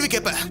கேள்வி மேல கேள்வி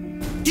கேட்ப.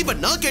 இப்ப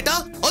நான் கேட்டா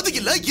அது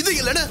இல்ல இது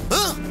இல்லன்னு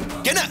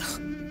என்ன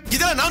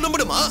இதெல்லாம் நான்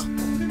நம்பணுமா?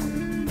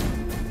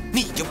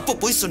 நீ எப்ப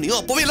போய் சொன்னியோ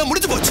அப்பவே எல்லாம்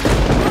முடிஞ்சு போச்சு.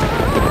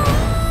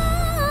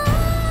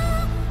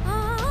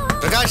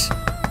 பிரகாஷ்,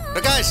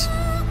 பிரகாஷ்,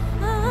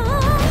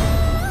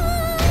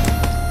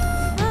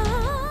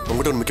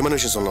 உங்ககிட்ட ஒரு முக்கியமான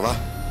விஷயம் சொல்லவா?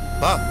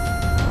 வா.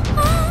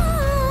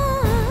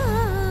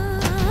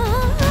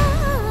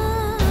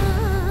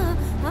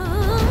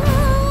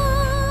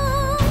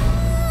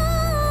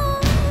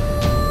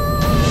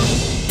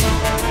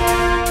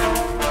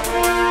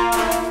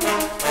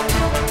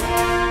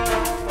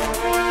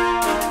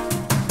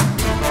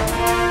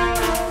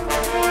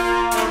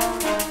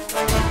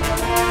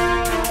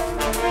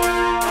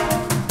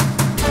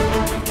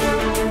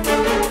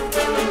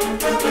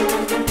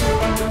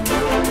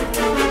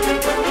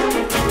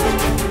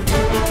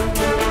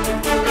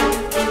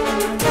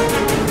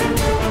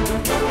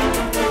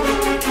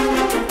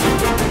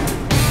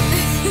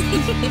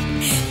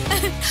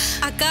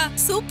 அக்கா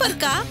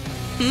சூப்பர்க்கா.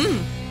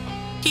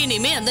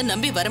 இனிமே அந்த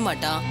நம்பி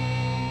வரமாட்டான்.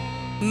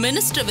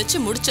 மினிஸ்டர் வச்சு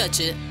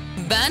முடிச்சாச்சு,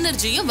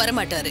 பானர்ஜியும்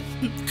வரமாட்டாரு.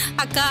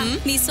 அக்கா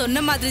நீ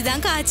சொன்ன மாதிரி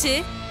தாங்க ஆச்சு.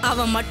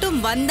 அவன் மட்டும்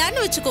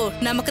வந்தான்னு வச்சுக்கோ,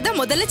 நமக்கு தான்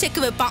முதல்ல செக்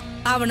வைப்பான்.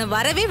 அவனை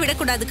வரவே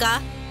விடக்கூடாதுக்கா.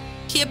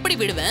 எப்படி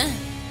விடுவேன்?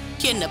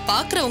 என்ன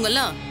பாக்குறவங்க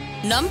எல்லாம்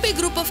நம்பி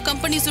குரூப் ஆஃப்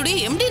கம்பெனிஸ் உடைய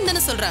எம்டின்னு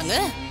தானே சொல்றாங்க.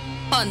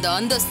 அந்த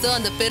அந்தஸ்து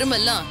அந்த பெருமை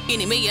எல்லாம்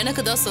இனிமே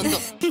எனக்கு தான்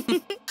சொந்தம்.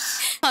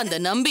 அந்த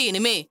நம்பி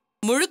இனிமே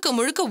முழுக்க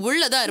முழுக்க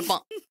உள்ளதா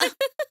இருப்பான்.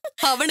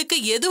 அவனுக்கு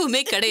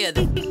எதுவுமே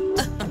கிடையாது.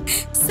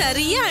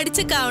 சரியா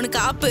அடிச்சுக்க அவனுக்கு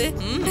ஆப்பு.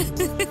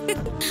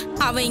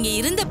 அவன் இங்க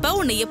இருந்தப்ப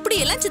உன்னை எப்படி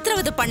எல்லாம்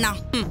சித்திரவதை பண்ணான்.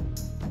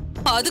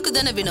 அதுக்கு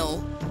தானே வினோ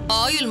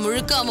ஆயுள்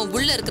முழுக்க அவன்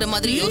உள்ள இருக்கிற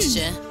மாதிரி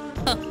யோசிச்சேன்.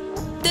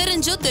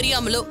 தெரிஞ்சோ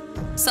தெரியாமலோ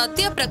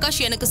சத்யா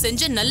பிரகாஷ் எனக்கு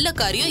செஞ்ச நல்ல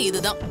காரியம்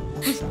இதுதான்.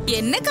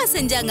 என்னக்கா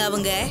செஞ்சாங்க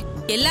அவங்க?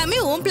 எல்லாமே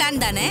உன்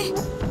பிளான் தானே.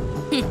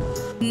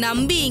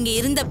 நம்பி இங்க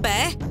இருந்தப்ப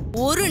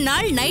ஒரு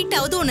நாள்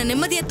நைட்டாவது உன்னை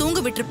நிம்மதியா தூங்க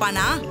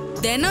விட்டுருப்பானா?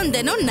 தினம்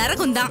தினம்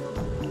நரகம் தான்.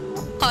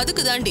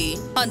 அதுக்கு தாண்டி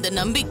அந்த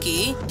நம்பிக்கை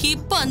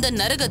இப்ப அந்த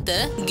நரகத்தை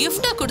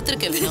கிஃப்டா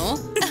கொடுத்திருக்க வினோ.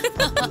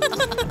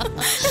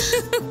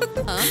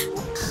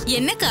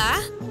 என்னக்கா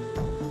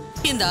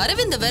இந்த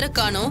அரவிந்த வேற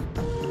காணோம்.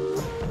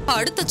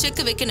 அடுத்த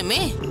செக்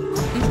வைக்கணுமே.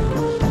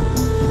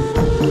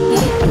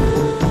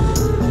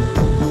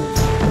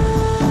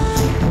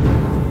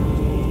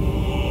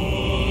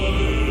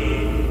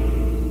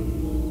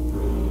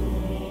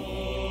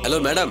 Hello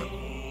madam.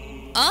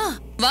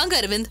 வாங்க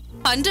அரவிந்த்.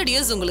 100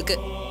 years உங்களுக்கு.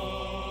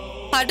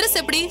 அட்ரஸ்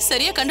எப்படி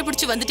சரியா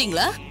கண்டுபிடிச்சு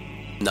வந்துட்டீங்களா?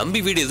 நம்பி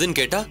வீடு எதுன்னு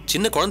கேட்டா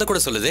சின்ன குழந்தை கூட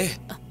சொல்லுதே.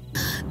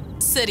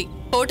 சரி,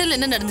 ஹோட்டல்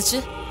என்ன நடந்துச்சு?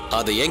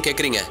 அதை ஏன்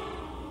கேக்குறீங்க?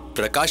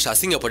 பிரகாஷ்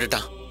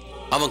அசிங்கப்பட்டுட்டான்.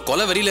 அவன்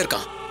கொலை வெறியில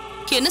இருக்கான்.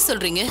 என்ன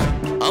சொல்றீங்க?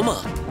 ஆமா,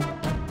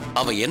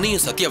 அவன்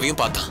என்னையும்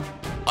சத்யாவையும் பார்த்தான்.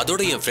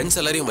 அதோட என் ஃப்ரெண்ட்ஸ்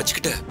எல்லாரையும்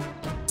வச்சுக்கிட்டு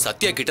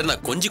சத்யா கிட்ட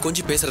நான்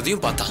கொஞ்சி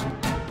பேசுறதையும் பார்த்தான்.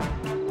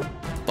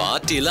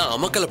 பார்ட்டியில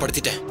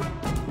அமக்கலப்படுத்திட்டேன்.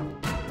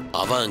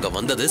 அவன் அங்க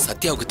வந்தது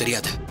சத்யாவுக்கு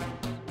தெரியாது.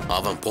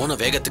 அவன் போன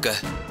வேகத்துக்கு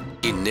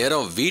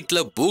இந்நேரம் வீட்டுல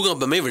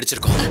பூகம்பமே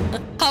வெடிச்சிருக்கும்.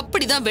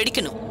 அப்படிதான்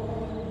வெடிக்கணும்.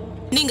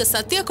 நீங்க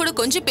சத்யா கூட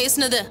கொஞ்சம்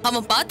பேசினது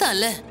அவன்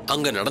பார்த்தான்ல.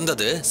 அங்க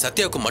நடந்தது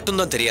சத்யாவுக்கு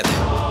மட்டும்தான் தெரியாது.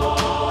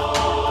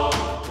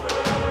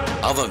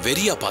 அவன்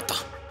வெறியா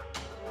பார்த்தான்.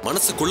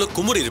 மனசுக்குள்ள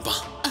குமுறி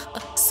இருப்பான்.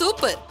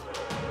 சூப்பர்.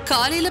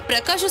 காலையில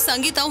பிரகாஷும்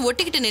சங்கீதாவும்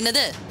ஒட்டிக்கிட்டு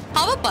நின்னது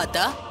அவ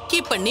பார்த்தா,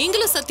 இப்ப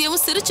நீங்களும்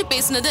சத்யாவும் சிரிச்சு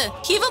பேசினது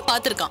இவன்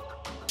பார்த்திருக்கான்.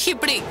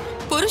 இப்படி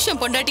புருஷன்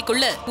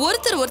பொண்டாட்டிக்குள்ள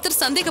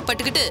ஒருத்தர்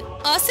சந்தேகப்பட்டுக்கிட்டு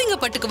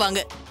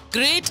அசிங்கப்பட்டுக்குவாங்க.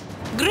 Great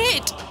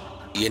great.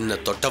 என்ன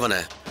தொட்டவன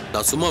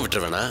நான் சும்மா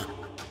விட்டுருவேனா?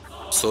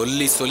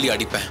 சொல்லி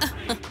அடிப்பேன்.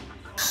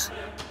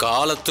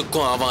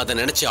 காலத்துக்கும் அவன் அதை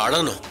நினைச்சு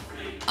அழணும்.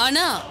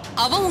 ஆனா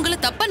அவன் உங்களை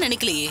தப்பா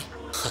நினைக்கலையே.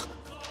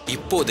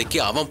 இப்போதைக்கு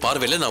அவன்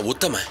பார்வையில நான்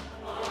உத்தமன்.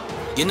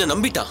 என்ன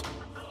நம்பிட்டான்.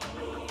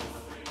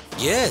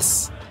 எஸ்,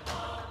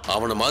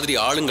 அவன மாதிரி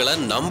ஆளுங்களை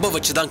நம்ப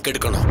வச்சுதான்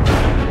கெடுக்கணும்.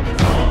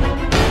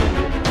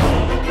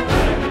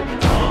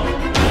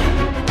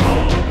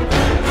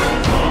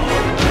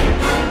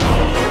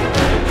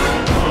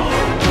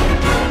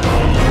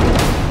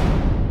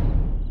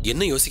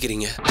 என்ன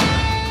யோசிக்கிறீங்க?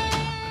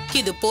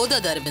 இது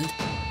போதாது அரவிந்த்.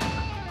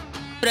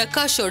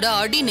 பிரகாஷோட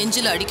அடி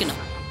நெஞ்சில அடிக்கணும்.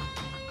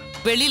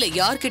 வெளியில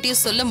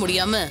யார்கிட்டயும் சொல்ல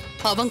முடியாம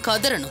அவன்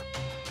கதறணும்.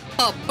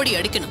 அப்படி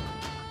அடிக்கணும்.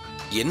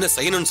 என்ன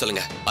செய்யணும்னு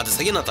சொல்லுங்க, அதை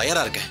செய்ய நான்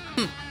தயாரா இருக்கேன்.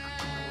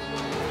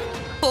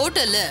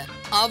 ஹோட்டல்ல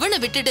அவனை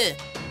விட்டுட்டு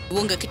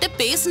உங்ககிட்ட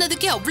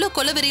பேசினதுக்கே அவ்ளோ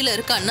கொலவெறியில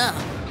இருக்கான்னா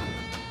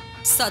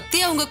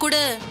சத்யா உங்க கூட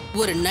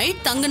ஒரு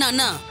நைட்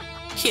தங்குனான்னா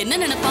என்ன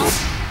நினைப்பான்?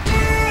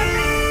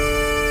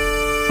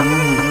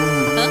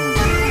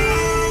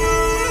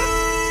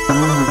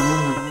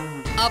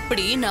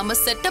 அப்படி நாம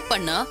செட்டப்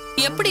பண்ணா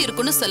எப்படி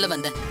இருக்கும்னு சொல்ல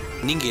வந்தேன்.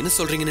 நீங்க என்ன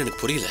சொல்றீங்கன்னு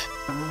எனக்கு புரியல.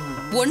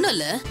 ஒண்ணும்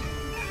இல்ல,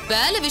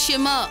 வேலை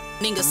விஷயமா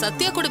நீங்க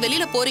சத்யா கூட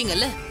வெளியில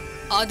போறீங்கல்ல,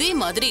 அதே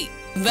மாதிரி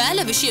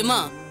வேலை விஷயமா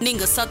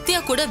நீங்க சத்யா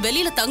கூட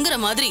வெளியில தங்குற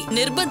மாதிரி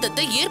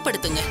நிர்பந்தத்தை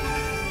ஏற்படுத்துங்க.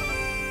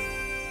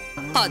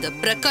 அத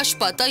பிரகாஷ்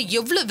பார்த்தா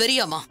எவ்வளவு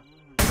வெறியாமா.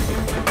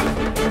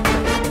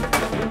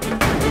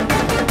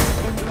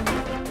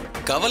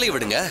 கவலை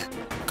விடுங்க,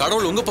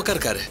 கடவுள் உங்க பக்கம்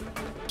இருக்காரு.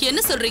 என்ன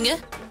சொல்றீங்க?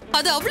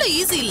 அது அவ்வளவு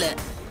ஈஸி இல்ல.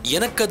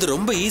 எனக்கு அது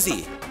ரொம்ப ஈஸி.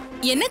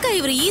 என்னக்கா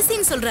இவர்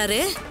ஈஸின்னு சொல்றாரு?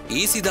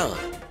 ஈஸி தான்,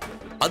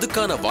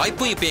 அதுக்கான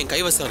வாய்ப்பும் இப்ப என்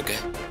கைவசம் இருக்கு.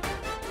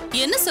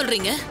 என்ன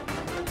சொல்றீங்க?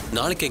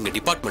 நாளைக்கு எங்க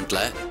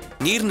டிபார்ட்மெண்ட்ல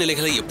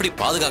நீர்நிலைகளை எப்படி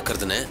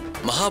பாதுகாக்கிறதுன்னு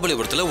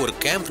மகாபலிபுரத்துல ஒரு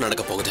கேம்ப்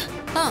நடக்க போகுது.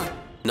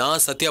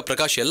 நான் சத்யா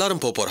பிரகாஷ்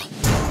எல்லாரும் போறோம்.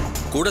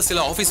 கூட சில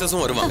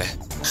ஆபீசர்ஸும் வருவாங்க.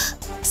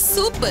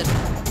 சூப்பர்,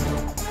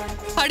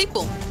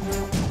 படிப்போம்.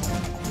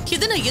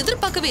 இத நான்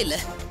எதிர்பார்க்கவே இல்ல.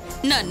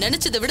 நான்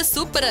நினைச்சதை விட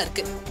சூப்பரா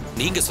இருக்கு.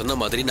 நீங்க சொன்ன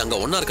மாதிரி நாங்க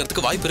ஒன்னா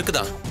இருக்கிறதுக்கு வாய்ப்பு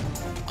இருக்குதா?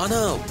 ஆனா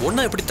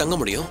ஒன்னா எப்படி தங்க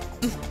முடியும்?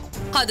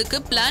 அதுக்கு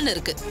பிளான்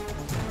இருக்கு.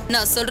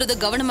 நான் சொல்றத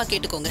கவனமா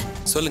கேட்டுக்கோங்க.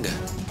 சொல்லுங்க.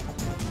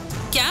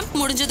 கேம்ப்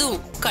முடிஞ்சதும்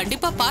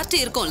கண்டிப்பா பார்ட்டி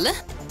இருக்கும்ல?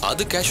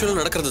 அது கேஷுவலா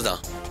நடக்கிறது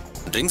தான்.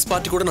 ட்ரிங்க்ஸ்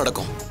பார்ட்டி கூட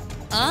நடக்கும்.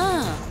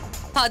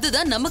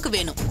 அதுதான் நமக்கு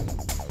வேணும்.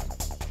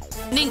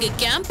 நீங்க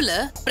கேம்ப்ல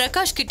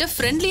பிரகாஷ் கிட்ட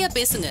ஃப்ரெண்ட்லியா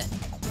பேசுங்க.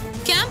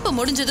 கேம்ப்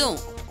முடிஞ்சதும்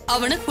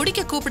அவனை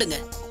குடிக்க கூப்பிடுங்க.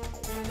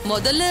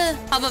 முதல்ல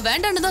அவன்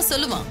வேண்டான்னு தான்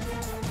சொல்லுவான்.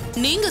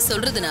 நீங்க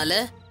சொல்றதுனால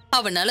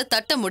அவனால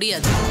தட்ட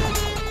முடியாது.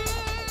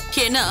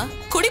 ஏன்னா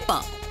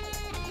குடிப்பான்.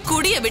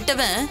 குடிய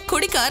விட்டவன்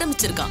குடிக்க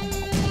ஆரம்பிச்சிருக்கான்.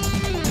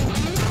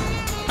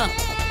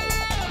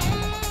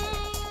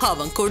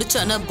 அவன்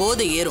குடிச்சானா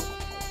போதை ஏறும்.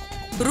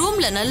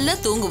 ரூம்ல நல்லா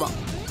தூங்குவான்.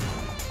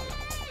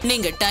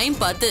 நீங்க டைம்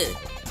பார்த்து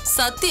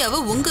சத்யாவை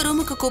உங்க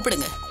ரூமுக்கு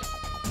கூப்பிடுங்க.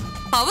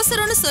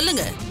 அவசரம்னு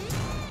சொல்லுங்க.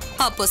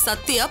 அப்போ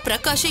சத்யா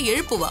பிரகாஷை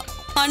எழுப்புவா.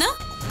 ஆனா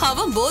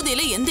அவன்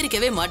போதையில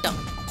எந்திரிக்கவே மாட்டான்.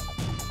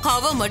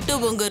 அவன்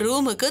மட்டும் உங்க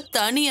ரூமுக்கு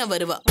தனியா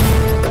வருவா.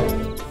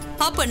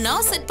 அப்ப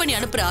நான் செட் பண்ணி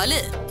அனுப்புற ஆளு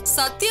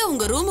சத்யா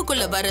உங்க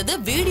ரூமுக்குள்ள வர்றத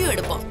வீடியோ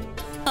எடுப்பான்.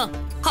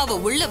 அவ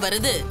உள்ள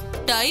வர்றது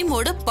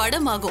டைமோட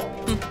படமாகும்.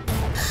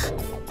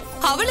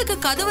 அவளுக்கு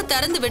கதவை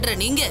திறந்து விடுற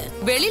நீங்க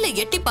வெளியில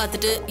எட்டி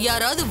பார்த்துட்டு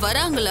யாராவது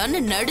வராங்களான்னு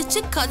நடிச்சு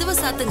கதவை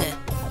சாத்துங்க.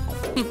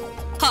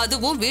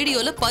 அதுவும்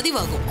வீடியோல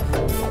பதிவாகும்.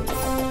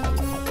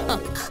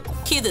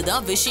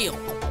 இதுதான் விஷயம்.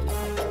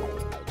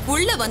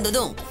 உள்ள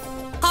வந்ததும்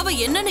அவ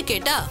என்னன்னு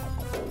கேட்டா,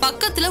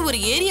 பக்கத்துல ஒரு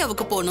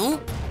ஏரியாவுக்கு போகணும்,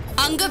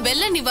 அங்க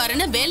வெள்ள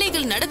நிவாரண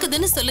வேலைகள்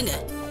நடக்குதுன்னு சொல்லுங்க.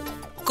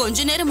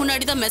 கொஞ்ச நேரம்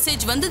முன்னாடிதான்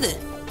மெசேஜ் வந்தது,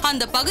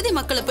 அந்த பகுதி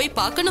மக்களை போய்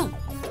பார்க்கணும்,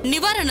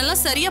 நிவாரணம்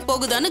எல்லாம் சரியா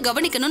போகுதான்னு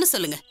கவனிக்கணும்னு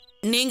சொல்லுங்க.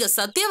 நீங்க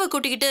சத்யாவை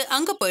கூட்டிக்கிட்டு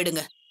அங்க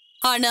போயிடுங்க.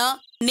 ஆனா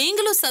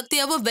நீங்களும்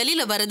சத்யாவும்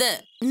வெளியில வரத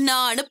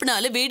நான்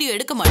அனுப்புனாலும் வீடியோ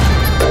எடுக்க மாட்டேன்.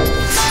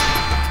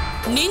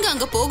 நீங்க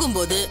அங்க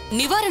போகும்போது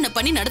நிவாரண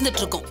பணி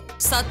நடந்துட்டு இருக்கும்.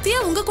 சத்யா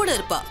உங்க கூட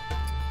இருப்பா.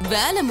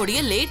 வேலை முடிய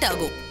லேட்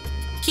ஆகும்.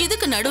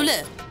 இதுக்கு நடுவுல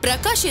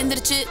பிரகாஷ்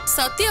எந்திரிச்சு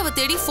சத்யாவை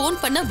தேடி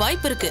போன் பண்ண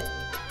வாய்ப்பு இருக்கு.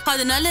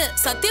 அதனால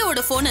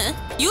சத்யாவோட போனை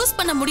யூஸ்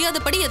பண்ண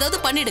முடியாதபடி ஏதாவது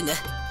பண்ணிடுங்க.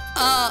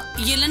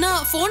 இல்லனா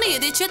போனை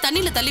எதேச்சியா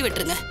தண்ணியில தள்ளி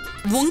விட்டுருங்க.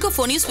 உங்க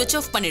போனையும் ஸ்விட்ச்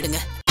ஆஃப் பண்ணிடுங்க.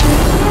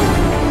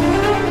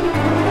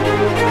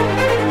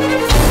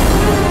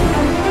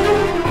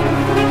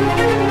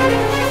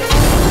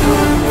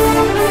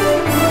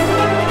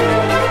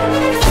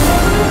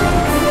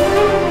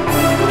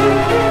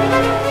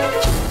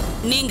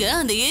 நீங்க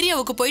அந்த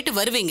ஏரியாவுக்கு போயிட்டு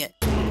வருவீங்க.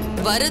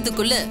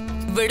 வரதுக்குள்ள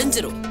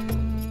விடிஞ்சிரும்.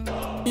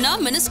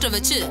 நான் மினிஸ்டர்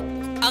வச்சு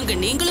அங்க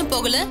நீங்களும்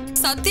போகல,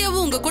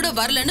 சத்யாவும் உங்க கூட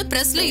வரலன்னு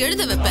பிரஸ்ல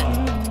எழுத வைப்பேன்.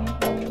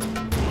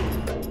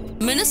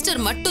 மினிஸ்டர்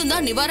மட்டும்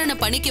தான் நிவாரண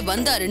பணிக்கு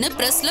வந்தாருன்னு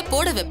பிரஸ்ல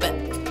போட வைப்பேன்.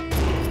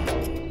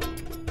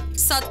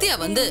 சத்யா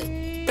வந்து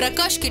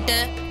பிரகாஷ் கிட்ட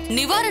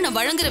நிவாரணம்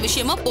வழங்குற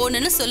விஷயமா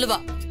போனேன்னு சொல்லுவா.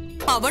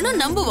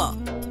 அவனும் நம்புவான்.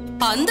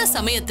 அந்த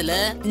சமயத்துல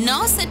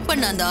நான் செட்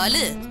பண்ண அந்த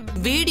ஆளு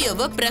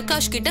வீடியோவை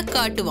பிரகாஷ் கிட்ட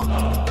காட்டுவான்.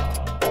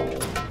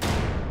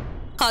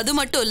 அது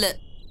மட்டும் இல்ல,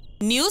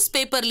 நியூஸ்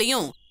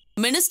பேப்பர்லயும்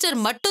மினிஸ்டர்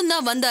மட்டும்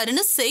தான்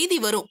வந்தாருன்னு செய்தி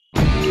வரும்.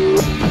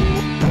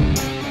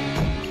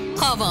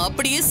 அவன்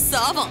அப்படியே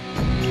சாவான்.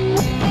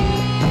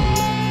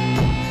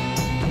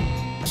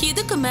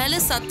 இதுக்கு மேல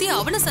சத்யா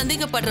அவனை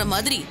சந்தேகப்படுற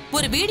மாதிரி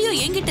ஒரு வீடியோ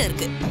என்கிட்ட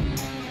இருக்கு.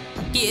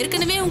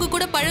 ஏற்கனவே உங்க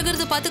கூட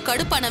பழகுறத பார்த்து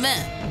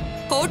கடுப்பானவன்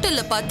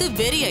ஹோட்டல்ல பார்த்து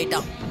வெறி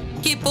ஆயிட்டான்.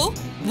 இப்போ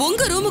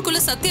உங்க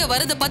ரூமுக்குள்ள சத்யா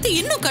வரத பார்த்து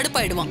இன்னும்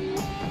கடுப்பாயிடுவான்.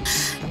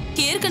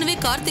 ஏற்கனவே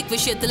கார்த்திக்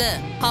விஷயத்துல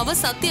அவன்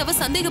சத்யாவை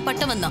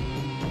சந்தேகப்பட்டவன் தான்.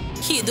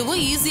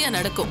 இதுவும் ஈஸியா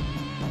நடக்கும்.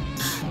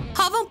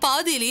 அவன்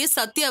பாதியிலேயே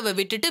சத்யாவை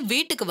விட்டுட்டு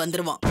வீட்டுக்கு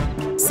வந்துருவான்.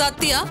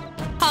 சத்யா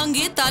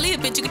அங்கேயே தலைய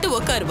பிச்சுக்கிட்டு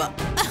உட்காருவா.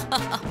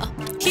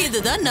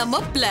 இதுதான்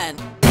நம்ம பிளான்.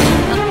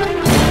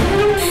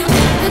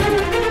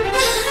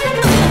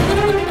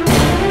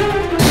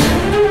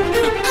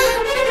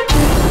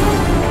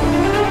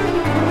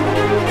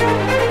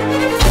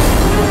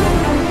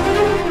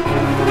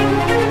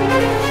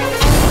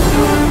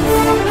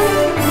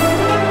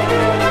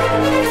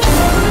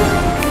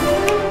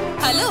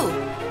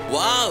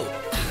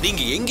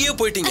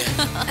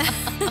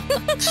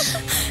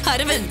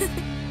 ஈவன்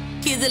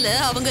இதுல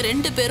அவங்க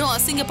 2 பேரும்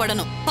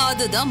அசிங்கப்படணும்,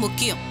 அதுதான்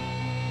முக்கியம்.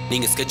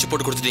 நீங்க ஸ்கெட்ச்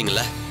போட்டு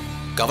கொடுத்துட்டீங்கல்ல,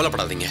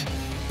 கவலைப்படாதீங்க.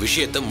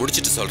 விஷயத்தை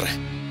முடிச்சிட்டு சொல்றேன்.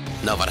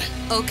 நான் வரேன்.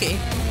 ஓகே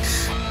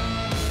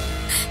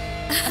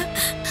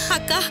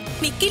அக்கா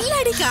நீ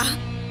கில்லாடிக்கா.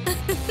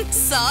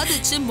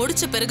 சாதிச்சு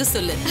முடிச்ச பிறகு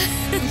சொல்லு.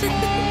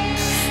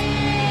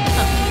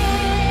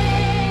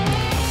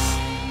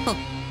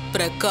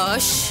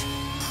 பிரகாஷ்,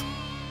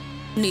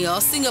 நீ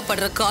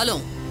அசிங்கப்படுற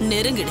காலம்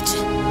நெருங்கிடுச்சு.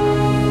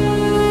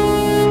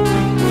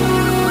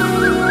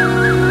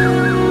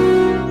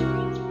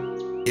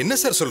 என்ன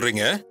சார்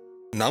சொல்றீங்க?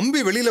 நம்பி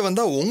வெளியில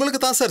வந்தா உங்களுக்கு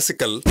தான் சார்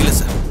சிக்கல். இல்ல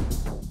சார்,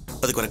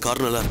 அதுக்கு ஒரு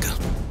காரணம்லாம் இருக்கு.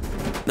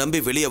 நம்பி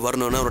வெளியே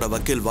வரணும்னு அவரோட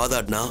வக்கீல்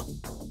வாதாடினா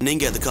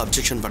நீங்க அதுக்கு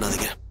அப்ஜெக்ஷன்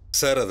பண்ணாதீங்க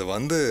சார். அது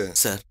வந்து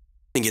சார்,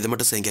 நீங்க இதை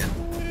மட்டும் செய்யுங்க.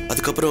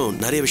 அதுக்கப்புறம்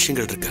நிறைய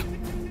விஷயங்கள் இருக்கு.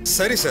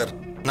 சரி சார்,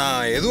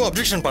 நான் எதுவும்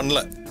அப்ஜெக்ஷன்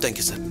பண்ணல.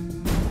 Thank you sir.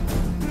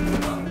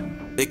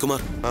 ஏய்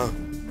குமார்,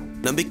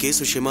 நம்பி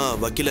கேஸ் விஷயமா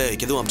வக்கீல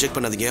எதுவும் அப்ஜெக்ட்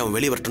பண்ணாதீங்க, அவன்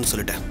வெளியே வரட்டும்னு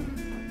சொல்லிட்டேன்.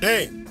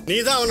 டேய், நீ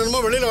தான் அவன்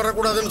என்னமோ வெளியில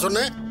வரக்கூடாதுன்னு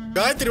சொன்ன.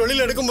 காயத்ரி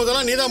வெளியில எடுக்கும்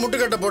போதெல்லாம் நீ தான்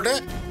முட்டுக்கட்ட போட்டு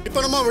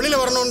இப்ப நம்ம வெளியில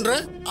வரணும்ன்ற.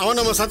 அவன்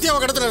நம்ம சத்யாவை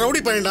கடத்தின ரவுடி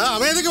பையன்டா,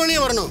 அவன் எதுக்கு வெளியே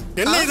வரணும்?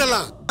 என்ன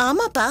இதெல்லாம்?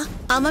 ஆமாப்பா,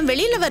 அவன்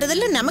வெளியில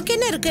வரதுல நமக்கு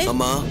என்ன இருக்கு?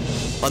 அம்மா,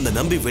 அந்த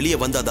நம்பி வெளியே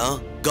வந்தாதான்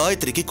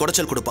காயத்ரிக்கு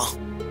குடைச்சல் கொடுப்பான்.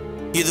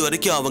 இது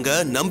வரைக்கும் அவங்க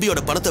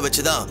நம்பியோட பணத்தை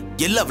வச்சுதான்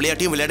எல்லா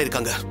விளையாட்டையும் விளையாடி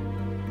இருக்காங்க.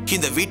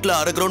 இந்த வீட்டுல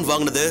அரை கிரவுண்ட்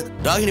வாங்கினது,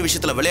 ராகினி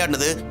விஷயத்துல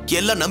விளையாடினது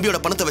எல்லாம் நம்பியோட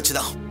பணத்தை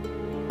வச்சுதான்.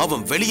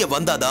 அவன் வெளியே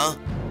வந்தாதான்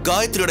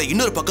காயத்ரியோட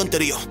இன்னொரு பக்கம்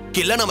தெரியும்.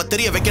 இல்ல நாம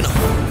தெரிய வைக்கணும்.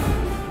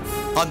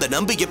 அந்த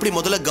நம்பி எப்படி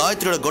முதல்ல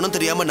காயத்ரியோட குணம்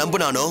தெரியாம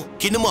நம்பினானோ,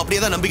 இன்னமும் அப்படியே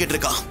தான் நம்பிக்கிட்டு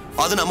இருக்கான்.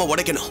 அதை நாம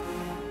உடைக்கணும்.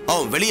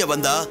 அவன் வெளியே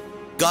வந்தா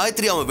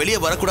காயத்ரி அவன் வெளியே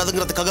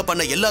வரக்கூடாதுங்கிறதுக்காக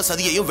பண்ண எல்லா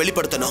சதியையும்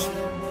வெளிப்படுத்தணும்.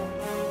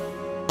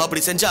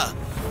 அப்படி செஞ்சா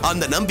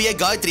அந்த நம்பியை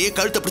காயத்ரியை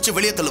கழுத்தை பிடிச்சு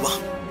வெளியே தள்ளுவான்.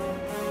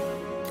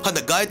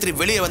 அந்த காயத்ரி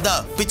வெளியே வந்தா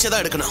பிச்சை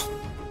தான் எடுக்கணும்.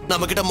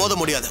 நம்ம கிட்ட மோத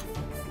முடியாது.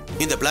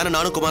 இந்த பிளான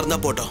நானும் குமாரன்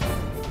தான் போட்டோம்.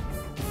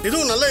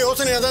 இதுவும் நல்ல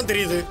யோசனையா தான்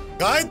தெரியுது.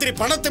 காயத்ரி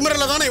பண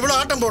திமிரல தானே இவ்வளவு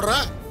ஆட்டம் போடுறா.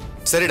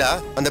 சரிடா,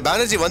 அந்த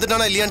பானர்ஜி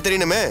வந்துட்டானா இல்லையான்னு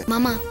தெரியணுமே.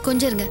 மாமா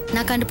கொஞ்சம் இருங்க,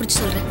 நான்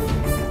கண்டுபிடிச்சு சொல்றேன்.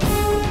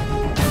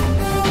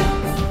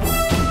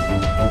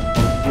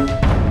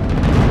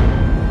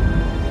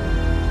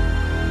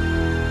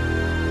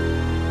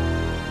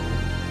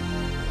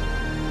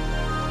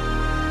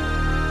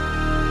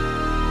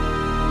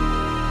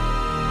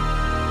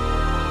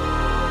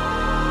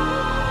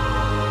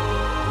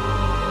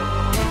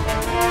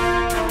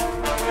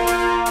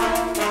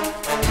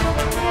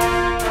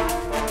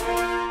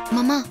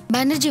 மாமா,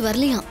 பானர்ஜி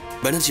வரலையா?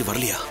 பானர்ஜி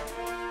வரலையா?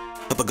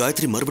 அப்ப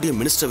காயத்ரி மறுபடியும்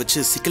மினிஸ்டர் வச்சு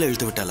சிக்கல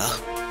இழுத்து விட்டாளா?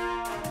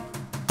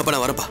 அப்ப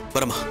நான் வரப்பா,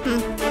 வரமா.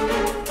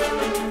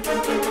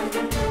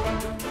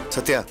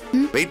 சத்யா,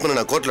 வெயிட் பண்ண,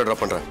 நான் கோர்ட்ல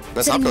டிராப் பண்றேன்.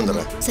 நான் சாப்பிட்டு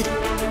வந்துடுறேன். சரி.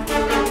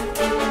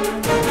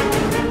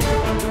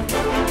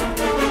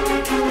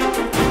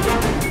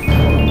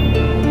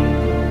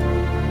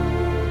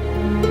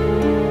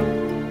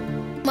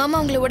 மாமா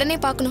உங்களை உடனே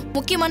பார்க்கணும்,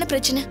 முக்கியமான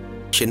பிரச்சனை.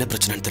 என்ன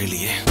பிரச்சனைன்னு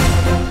தெரியலையே.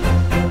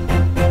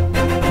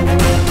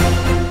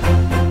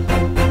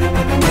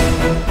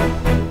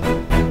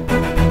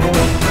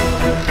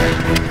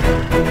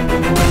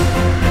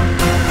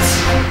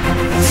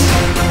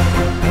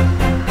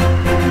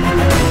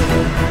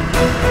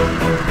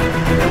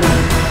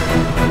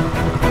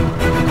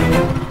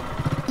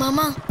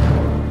 மாமா,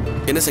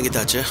 என்ன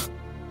சங்கீதாச்சு?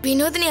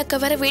 வினோதினி அக்கா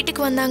வர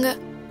வீட்டுக்கு வந்தாங்க.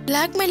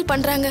 பிளாக்மெயில்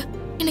பண்றாங்க.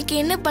 எனக்கு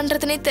என்ன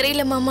பண்றதுனே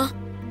தெரியல மாமா.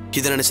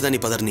 இதை நினைச்சுதான் நீ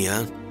பதறனியா?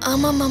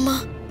 ஆமா மாமா.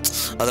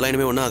 அதெல்லாம்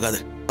இனிமே ஒன்னும் ஆகாது.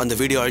 அந்த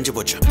வீடியோ அழிஞ்சு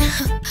போச்சு.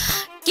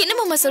 என்ன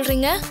மாமா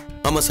சொல்றீங்க?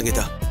 ஆமா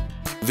சங்கீதா,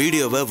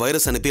 வீடியோவை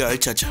வைரஸ் அனுப்பி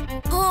அழிச்சாச்சு.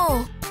 ஓ,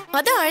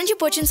 அதான் அழிஞ்சு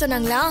போச்சுன்னு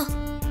சொன்னாங்களா?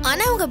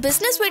 ஆனா உங்க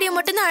பிசினஸ் வீடியோ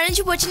மட்டும் தான்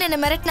அழிஞ்சு போச்சுன்னு என்ன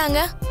மிரட்டினாங்க.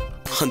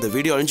 அந்த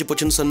வீடியோ அழிஞ்சு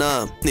போச்சுன்னு சொன்னா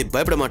நீ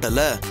பயப்பட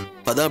மாட்டல்ல,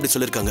 அதான் அப்படி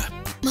சொல்லிருக்காங்க.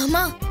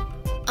 மாமா,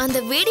 அந்த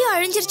வீடியோ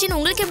அழிஞ்சிருச்சுன்னு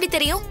உங்களுக்கு எப்படி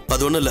தெரியும்?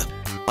 அது ஒண்ணும் இல்ல,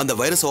 அந்த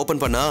வைரஸ்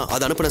ஓபன் பண்ணா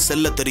அது அனுப்பின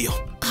செல்ல தெரியும்.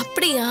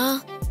 அப்படியா?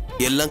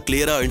 எல்லாம்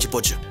கிளியரா அழிஞ்சு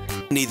போச்சு.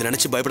 நீ இதை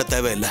நினைச்சு பயப்பட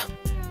தேவையில்ல.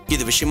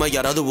 இது விஷயமா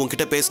யாராவது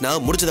உன்கிட்ட பேசினா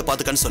முடிஞ்சதை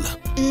பாத்துக்கான்னு சொல்ல.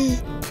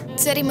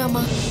 சரி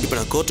மாமா. இப்ப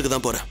நான் கோர்ட்டுக்கு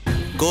தான் போறேன்.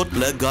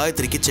 கோர்ட்ல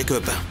காயத்ரிக்கு செக்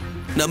வைப்பேன்.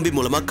 நம்பி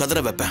மூலமா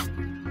கதற வைப்பேன்.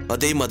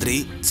 அதே மாதிரி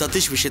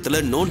சதீஷ்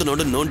விஷயத்துல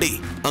நோண்டி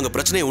அங்க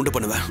பிரச்சனையை உண்டு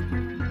பண்ணுவேன்.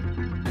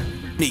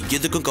 நீ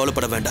எதுக்கும்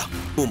கவலைப்பட வேண்டாம்.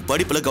 உன்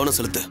படிப்புல கவனம்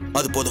செலுத்து,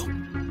 அது போதும்.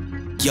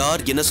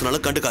 யார் என்ன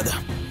சொன்னாலும் கண்டுக்காத.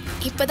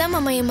 இப்பதான்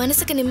மாமா என்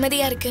மனசுக்கு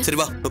நிம்மதியா இருக்கு.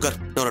 சரி வா உட்கார்,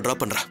 நான் உன்னை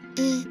டிராப் பண்றேன்.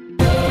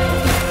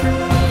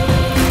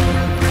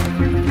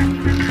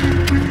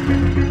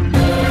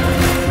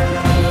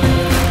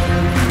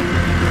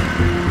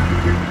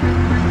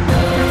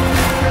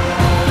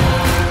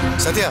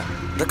 சத்யா,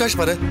 பிரகாஷ்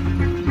பாரு.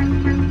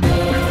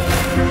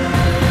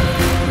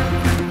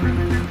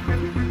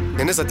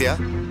 என்ன சத்யா,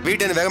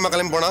 வீட்டு வேகமா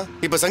கிளம்பி போனா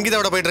இப்ப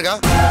சங்கீதாவோட போயிட்டு இருக்கா?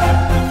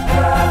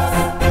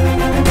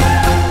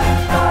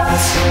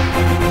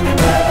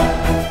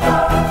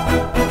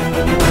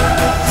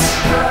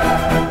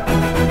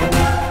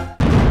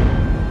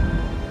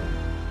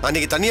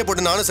 அன்னைக்கு தண்ணியை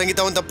போட்டு நானும்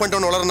சங்கீதாவும் தப்பு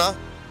பண்ணிட்டோன்னு வளர்னா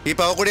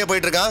இப்ப அவ கூடயே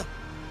போயிட்டு இருக்கா.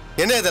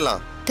 என்ன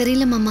இதெல்லாம்?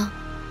 தெரியல மாமா,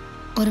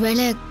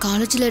 ஒருவேளை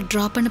காலேஜ்ல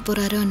டிராப் பண்ண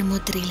போறாரோ என்னமோ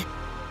தெரியல.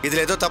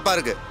 இதுல ஏதோ தப்பா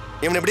இருக்கு.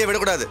 இவனை இப்படியே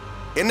விடக்கூடாது.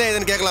 என்ன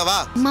ஏதுன்னு கேட்கலாம் வா.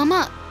 மாமா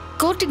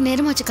கோர்ட்டுக்கு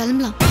நேரமாச்சு,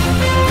 கிளம்பலாம்.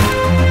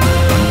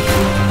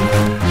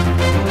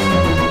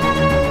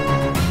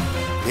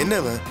 என்ன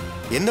அவன்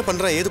என்ன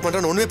பண்றான் ஏது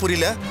பண்றான்னு ஒண்ணுமே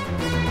புரியல.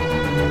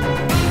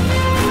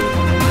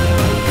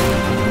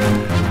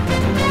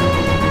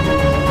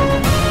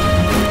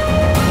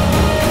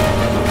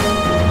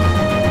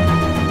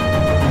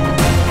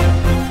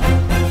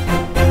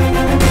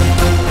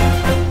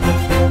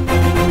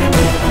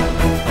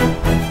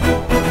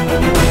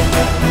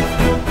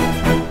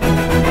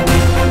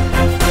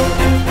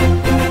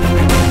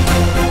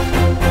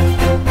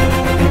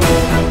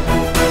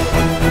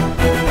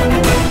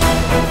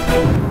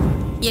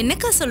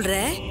 என்னக்கா சொல்ற?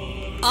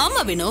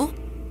 ஆமா வினோ,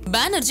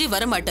 பானர்ஜி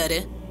வர மாட்டாரு.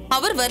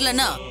 அவர்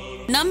வரலனா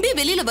நம்பி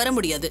வெளியில வர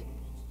முடியாது.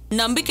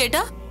 நம்பி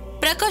கேட்டா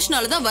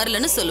பிரகாஷ்னால தான்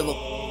வரலன்னு சொல்லுவோம்.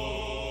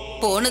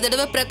 போன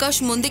தடவை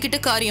பிரகாஷ் முந்திக்கிட்டு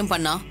காரியம்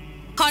பண்ணா.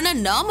 ஆனா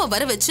நாம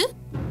வர வச்சு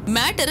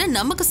மேட்டரை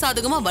நமக்கு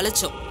சாதகமா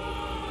வளைச்சோம்.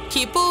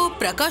 இப்போ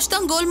பிரகாஷ்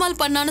தான்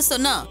கோல்மால் பண்ணான்னு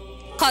சொன்னா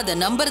அத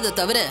நம்புறத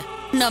தவிர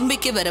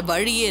நம்பிக்கை வேற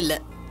வழியே இல்ல.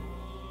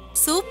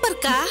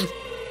 சூப்பர்க்கா.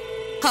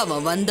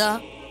 அவன் வந்தா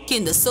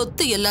இந்த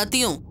சொத்து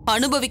எல்லாத்தையும்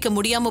அனுபவிக்க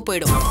முடியாம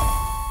போயிடும்.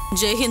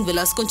 ஜெய்ஹிந்த்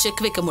விலாஸ்க்கும்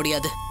செக் வைக்க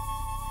முடியாது.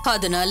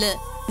 அதனால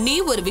நீ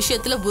ஒரு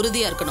விஷயத்துல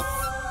உறுதியா இருக்கணும்.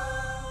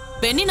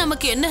 பெண்ணி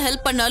நமக்கு என்ன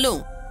ஹெல்ப் பண்ணாலும்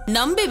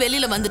நம்பி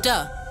வெளியில வந்துட்டா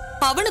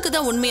அவனுக்கு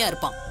தான் உண்மையா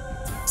இருப்பான்.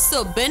 சோ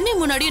பென்னி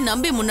முன்னாடியும்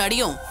நம்பி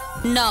முன்னாடியும்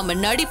நாம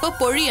நடிப்ப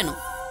பொழியணும்.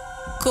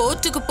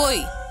 கோர்ட்டுக்கு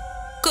போய்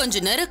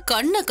கொஞ்ச நேரம்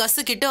கண்ணை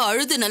கசக்கிட்டு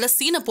அழுது நல்ல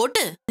சீனை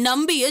போட்டு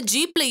நம்பிய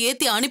ஜீப்ல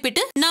ஏத்தி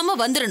அனுப்பிட்டு நாம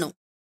வந்துடணும்.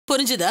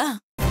 புரிஞ்சுதா?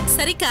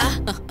 சரிக்கா.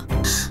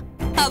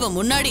 அவன்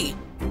முன்னாடி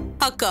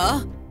அக்கா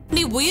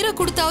நீ உயிரை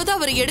கொடுத்தாவது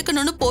அவரை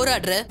எடுக்கணும்னு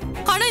போராடுற,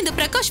 ஆனா இந்த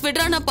பிரகாஷ்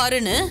விடுறானா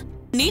பாருன்னு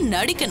நீ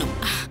நடிக்கணும்.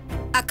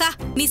 அக்கா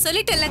நீ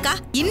சொல்லிட்டல்லக்கா,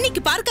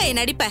 இன்னைக்கு பாருக்கா என்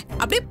நடிப்ப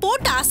அப்படியே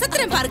போட்டு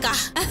அசத்துறேன் பாருக்கா.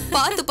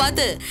 பார்த்து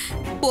பார்த்து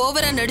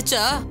ஓவரா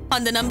நடிச்சா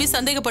அந்த நம்பி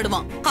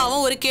சந்தேகப்படுவான்.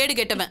 அவன் ஒரு கேடு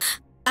கெட்டவன்.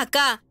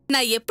 அக்கா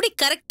நான் எப்படி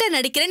கரெக்டா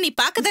நடிக்கிறேன் நீ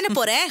பார்க்க தானே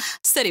போற.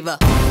 சரி வா.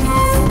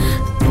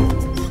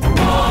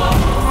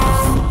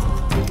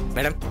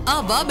 மேடம்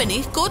வா பெனி,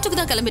 கோர்ட்டுக்கு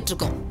தான் கிளம்பிட்டு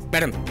இருக்கோம்.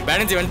 Madam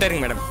Banerjee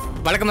வந்துட்டாருங்க madam.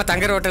 வழக்கமா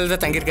தங்குற ஹோட்டல்ல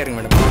தான் தங்கியிருக்காருங்க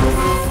மேடம்.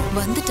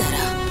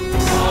 வந்துட்டாரா?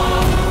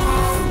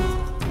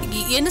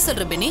 என்ன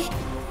சொல்ற பெனி?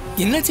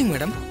 என்னாச்சுங்க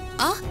மேடம்?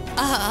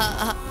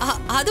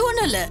 அது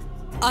ஒண்ணும் இல்ல.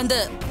 அந்த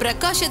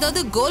பிரகாஷ்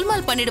ஏதாவது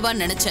கோல்மால்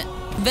பண்ணிடுவான்னு நினைச்சேன்.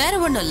 வேற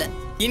ஒண்ணும் இல்ல.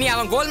 இனி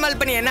அவன் கோல்மால்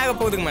பண்ணி என்ன ஆக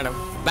போகுதுங்க மேடம்?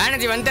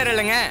 பானர்ஜி வந்துட்டாரு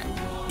இல்லைங்க.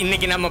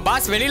 இன்னைக்கு நம்ம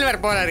பாஸ் வெளியில வர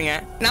போறாருங்க.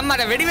 நம்ம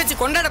அதை வெடி வச்சு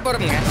கொண்டாட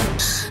போறோம்ங்க.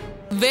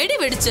 வெடி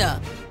வெடிச்சா?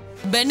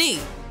 பெனி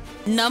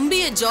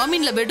நம்பிய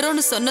ஜாமீன்ல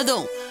விடுறோம்னு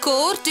சொன்னதும்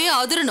கோர்ட்டே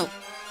அதிரணும்.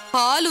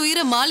 ஆள்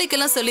உயிரை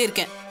மாலிக்கெல்லாம்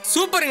சொல்லியிருக்கேன்.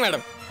 சூப்பருங்க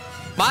மேடம்.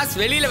 பாஸ்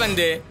வெளியில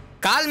வந்து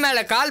கால் மேல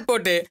கால்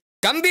போட்டு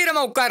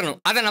கம்பீரமா உட்காரணும்.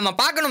 அதை நம்ம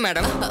பார்க்கணும்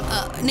மேடம்.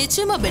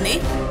 நிச்சயமா பெனி.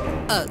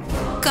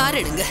 கார்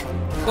எடுங்க.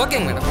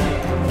 ஓகேங்க மேடம்.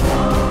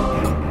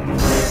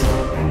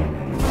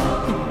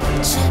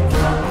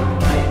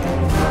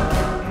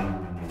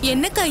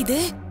 என்னக்கா இது?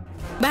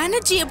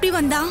 பானர்ஜி எப்படி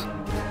வந்தான்?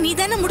 நீ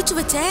தானே முடிச்சு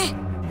வச்ச?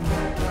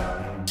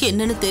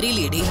 என்னன்னு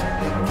தெரியலையேடி.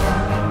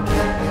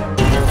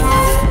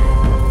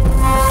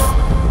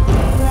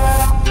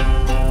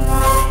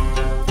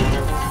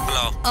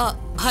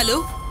 ஹலோ,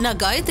 நான்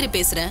காயத்ரி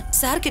பேசுறேன்.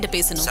 சார் கிட்ட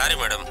பேசணும். சாரி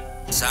மேடம்,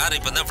 சார்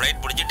இப்பதான்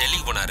ஃளைட் பிடிச்சி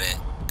டெல்லிக்கு போனாரு.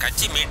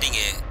 கட்சி மீட்டிங்.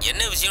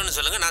 என்ன விஷயம்னு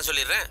சொல்லுங்க, நான்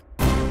சொல்லிடுறேன்.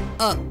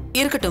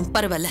 இருக்கட்டும்,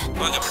 பரவாயில்ல.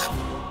 Okay madam.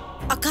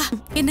 அக்கா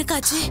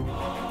என்னக்காச்சு?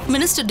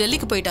 மினிஸ்டர்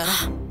டெல்லிக்கு போயிட்டாரா?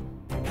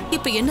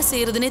 இப்ப என்ன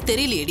செய்யறதுனே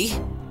தெரியலையேடி.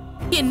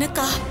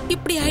 என்னக்கா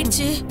இப்படி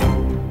ஆயிடுச்சு?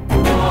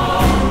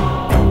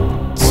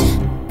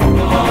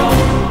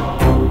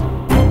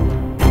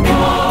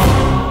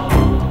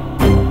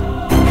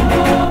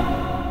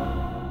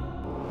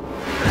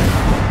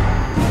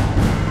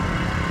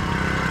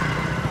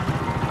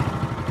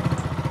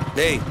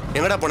 டேய்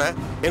எங்கடா போன?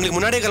 எங்களுக்கு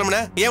முன்னாடியே கிளம்புன,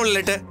 ஏன் இவ்வளவு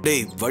லேட்?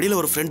 டேய் வழியில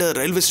ஒரு ஃப்ரெண்ட்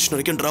ரயில்வே ஸ்டேஷன்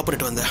வரைக்கும் டிராப்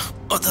பண்ணிட்டு வந்தேன்,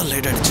 அதான்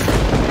லேட் ஆயிடுச்சு.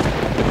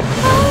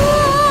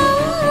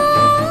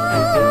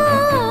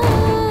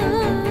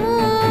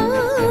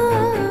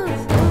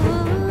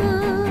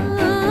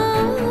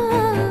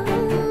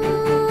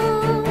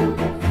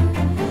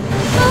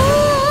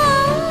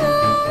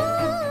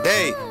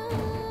 டேய்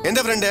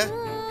எந்த ஃப்ரெண்ட்?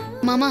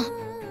 மாமா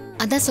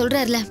அதான்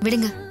சொல்றாருல,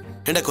 விடுங்க.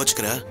 என்ன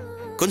கோச்சுக்கிற?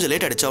 கொஞ்சம்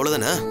லேட் ஆயிடுச்சு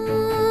அவ்வளவுதானே.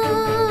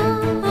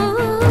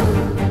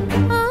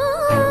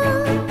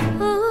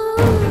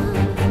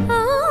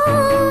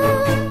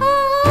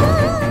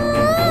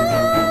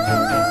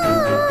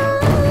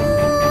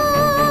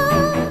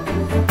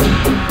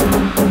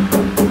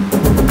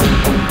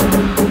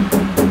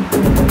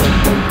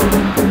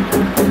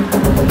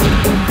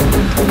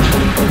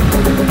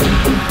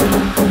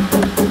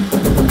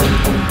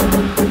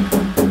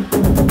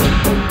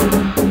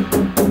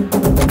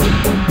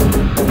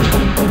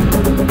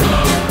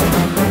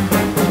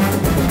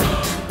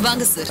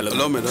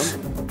 ஹலோ மேடம்,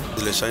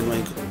 இதுல சைன்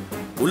வாங்கிக்கோ.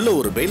 உள்ள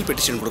ஒரு பெயில்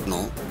பெட்டிஷன்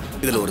கொடுக்கணும்,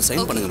 இதுல ஒரு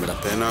சைன் பண்ணுங்க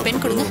மேடம்.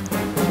 பென் கொடுங்க.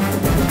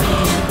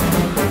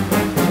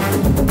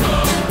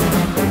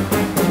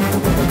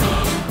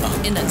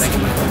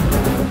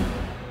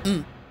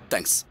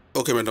 தேங்க்ஸ்.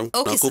 ஓகே மேடம்,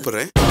 நான்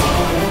கூப்பிடுறேன்.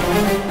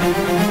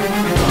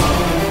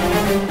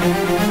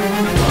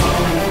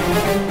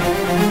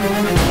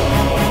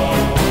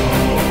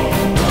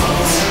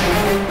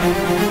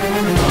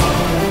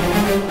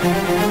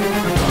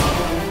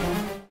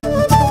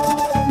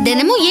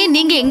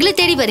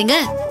 வரீங்க?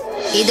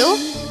 இதோ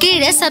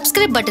கீழே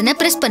சப்ஸ்கிரைப் பட்டனை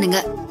பிரஸ்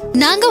பண்ணுங்க.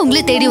 நாங்க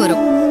உங்களை தேடி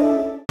வரோம்.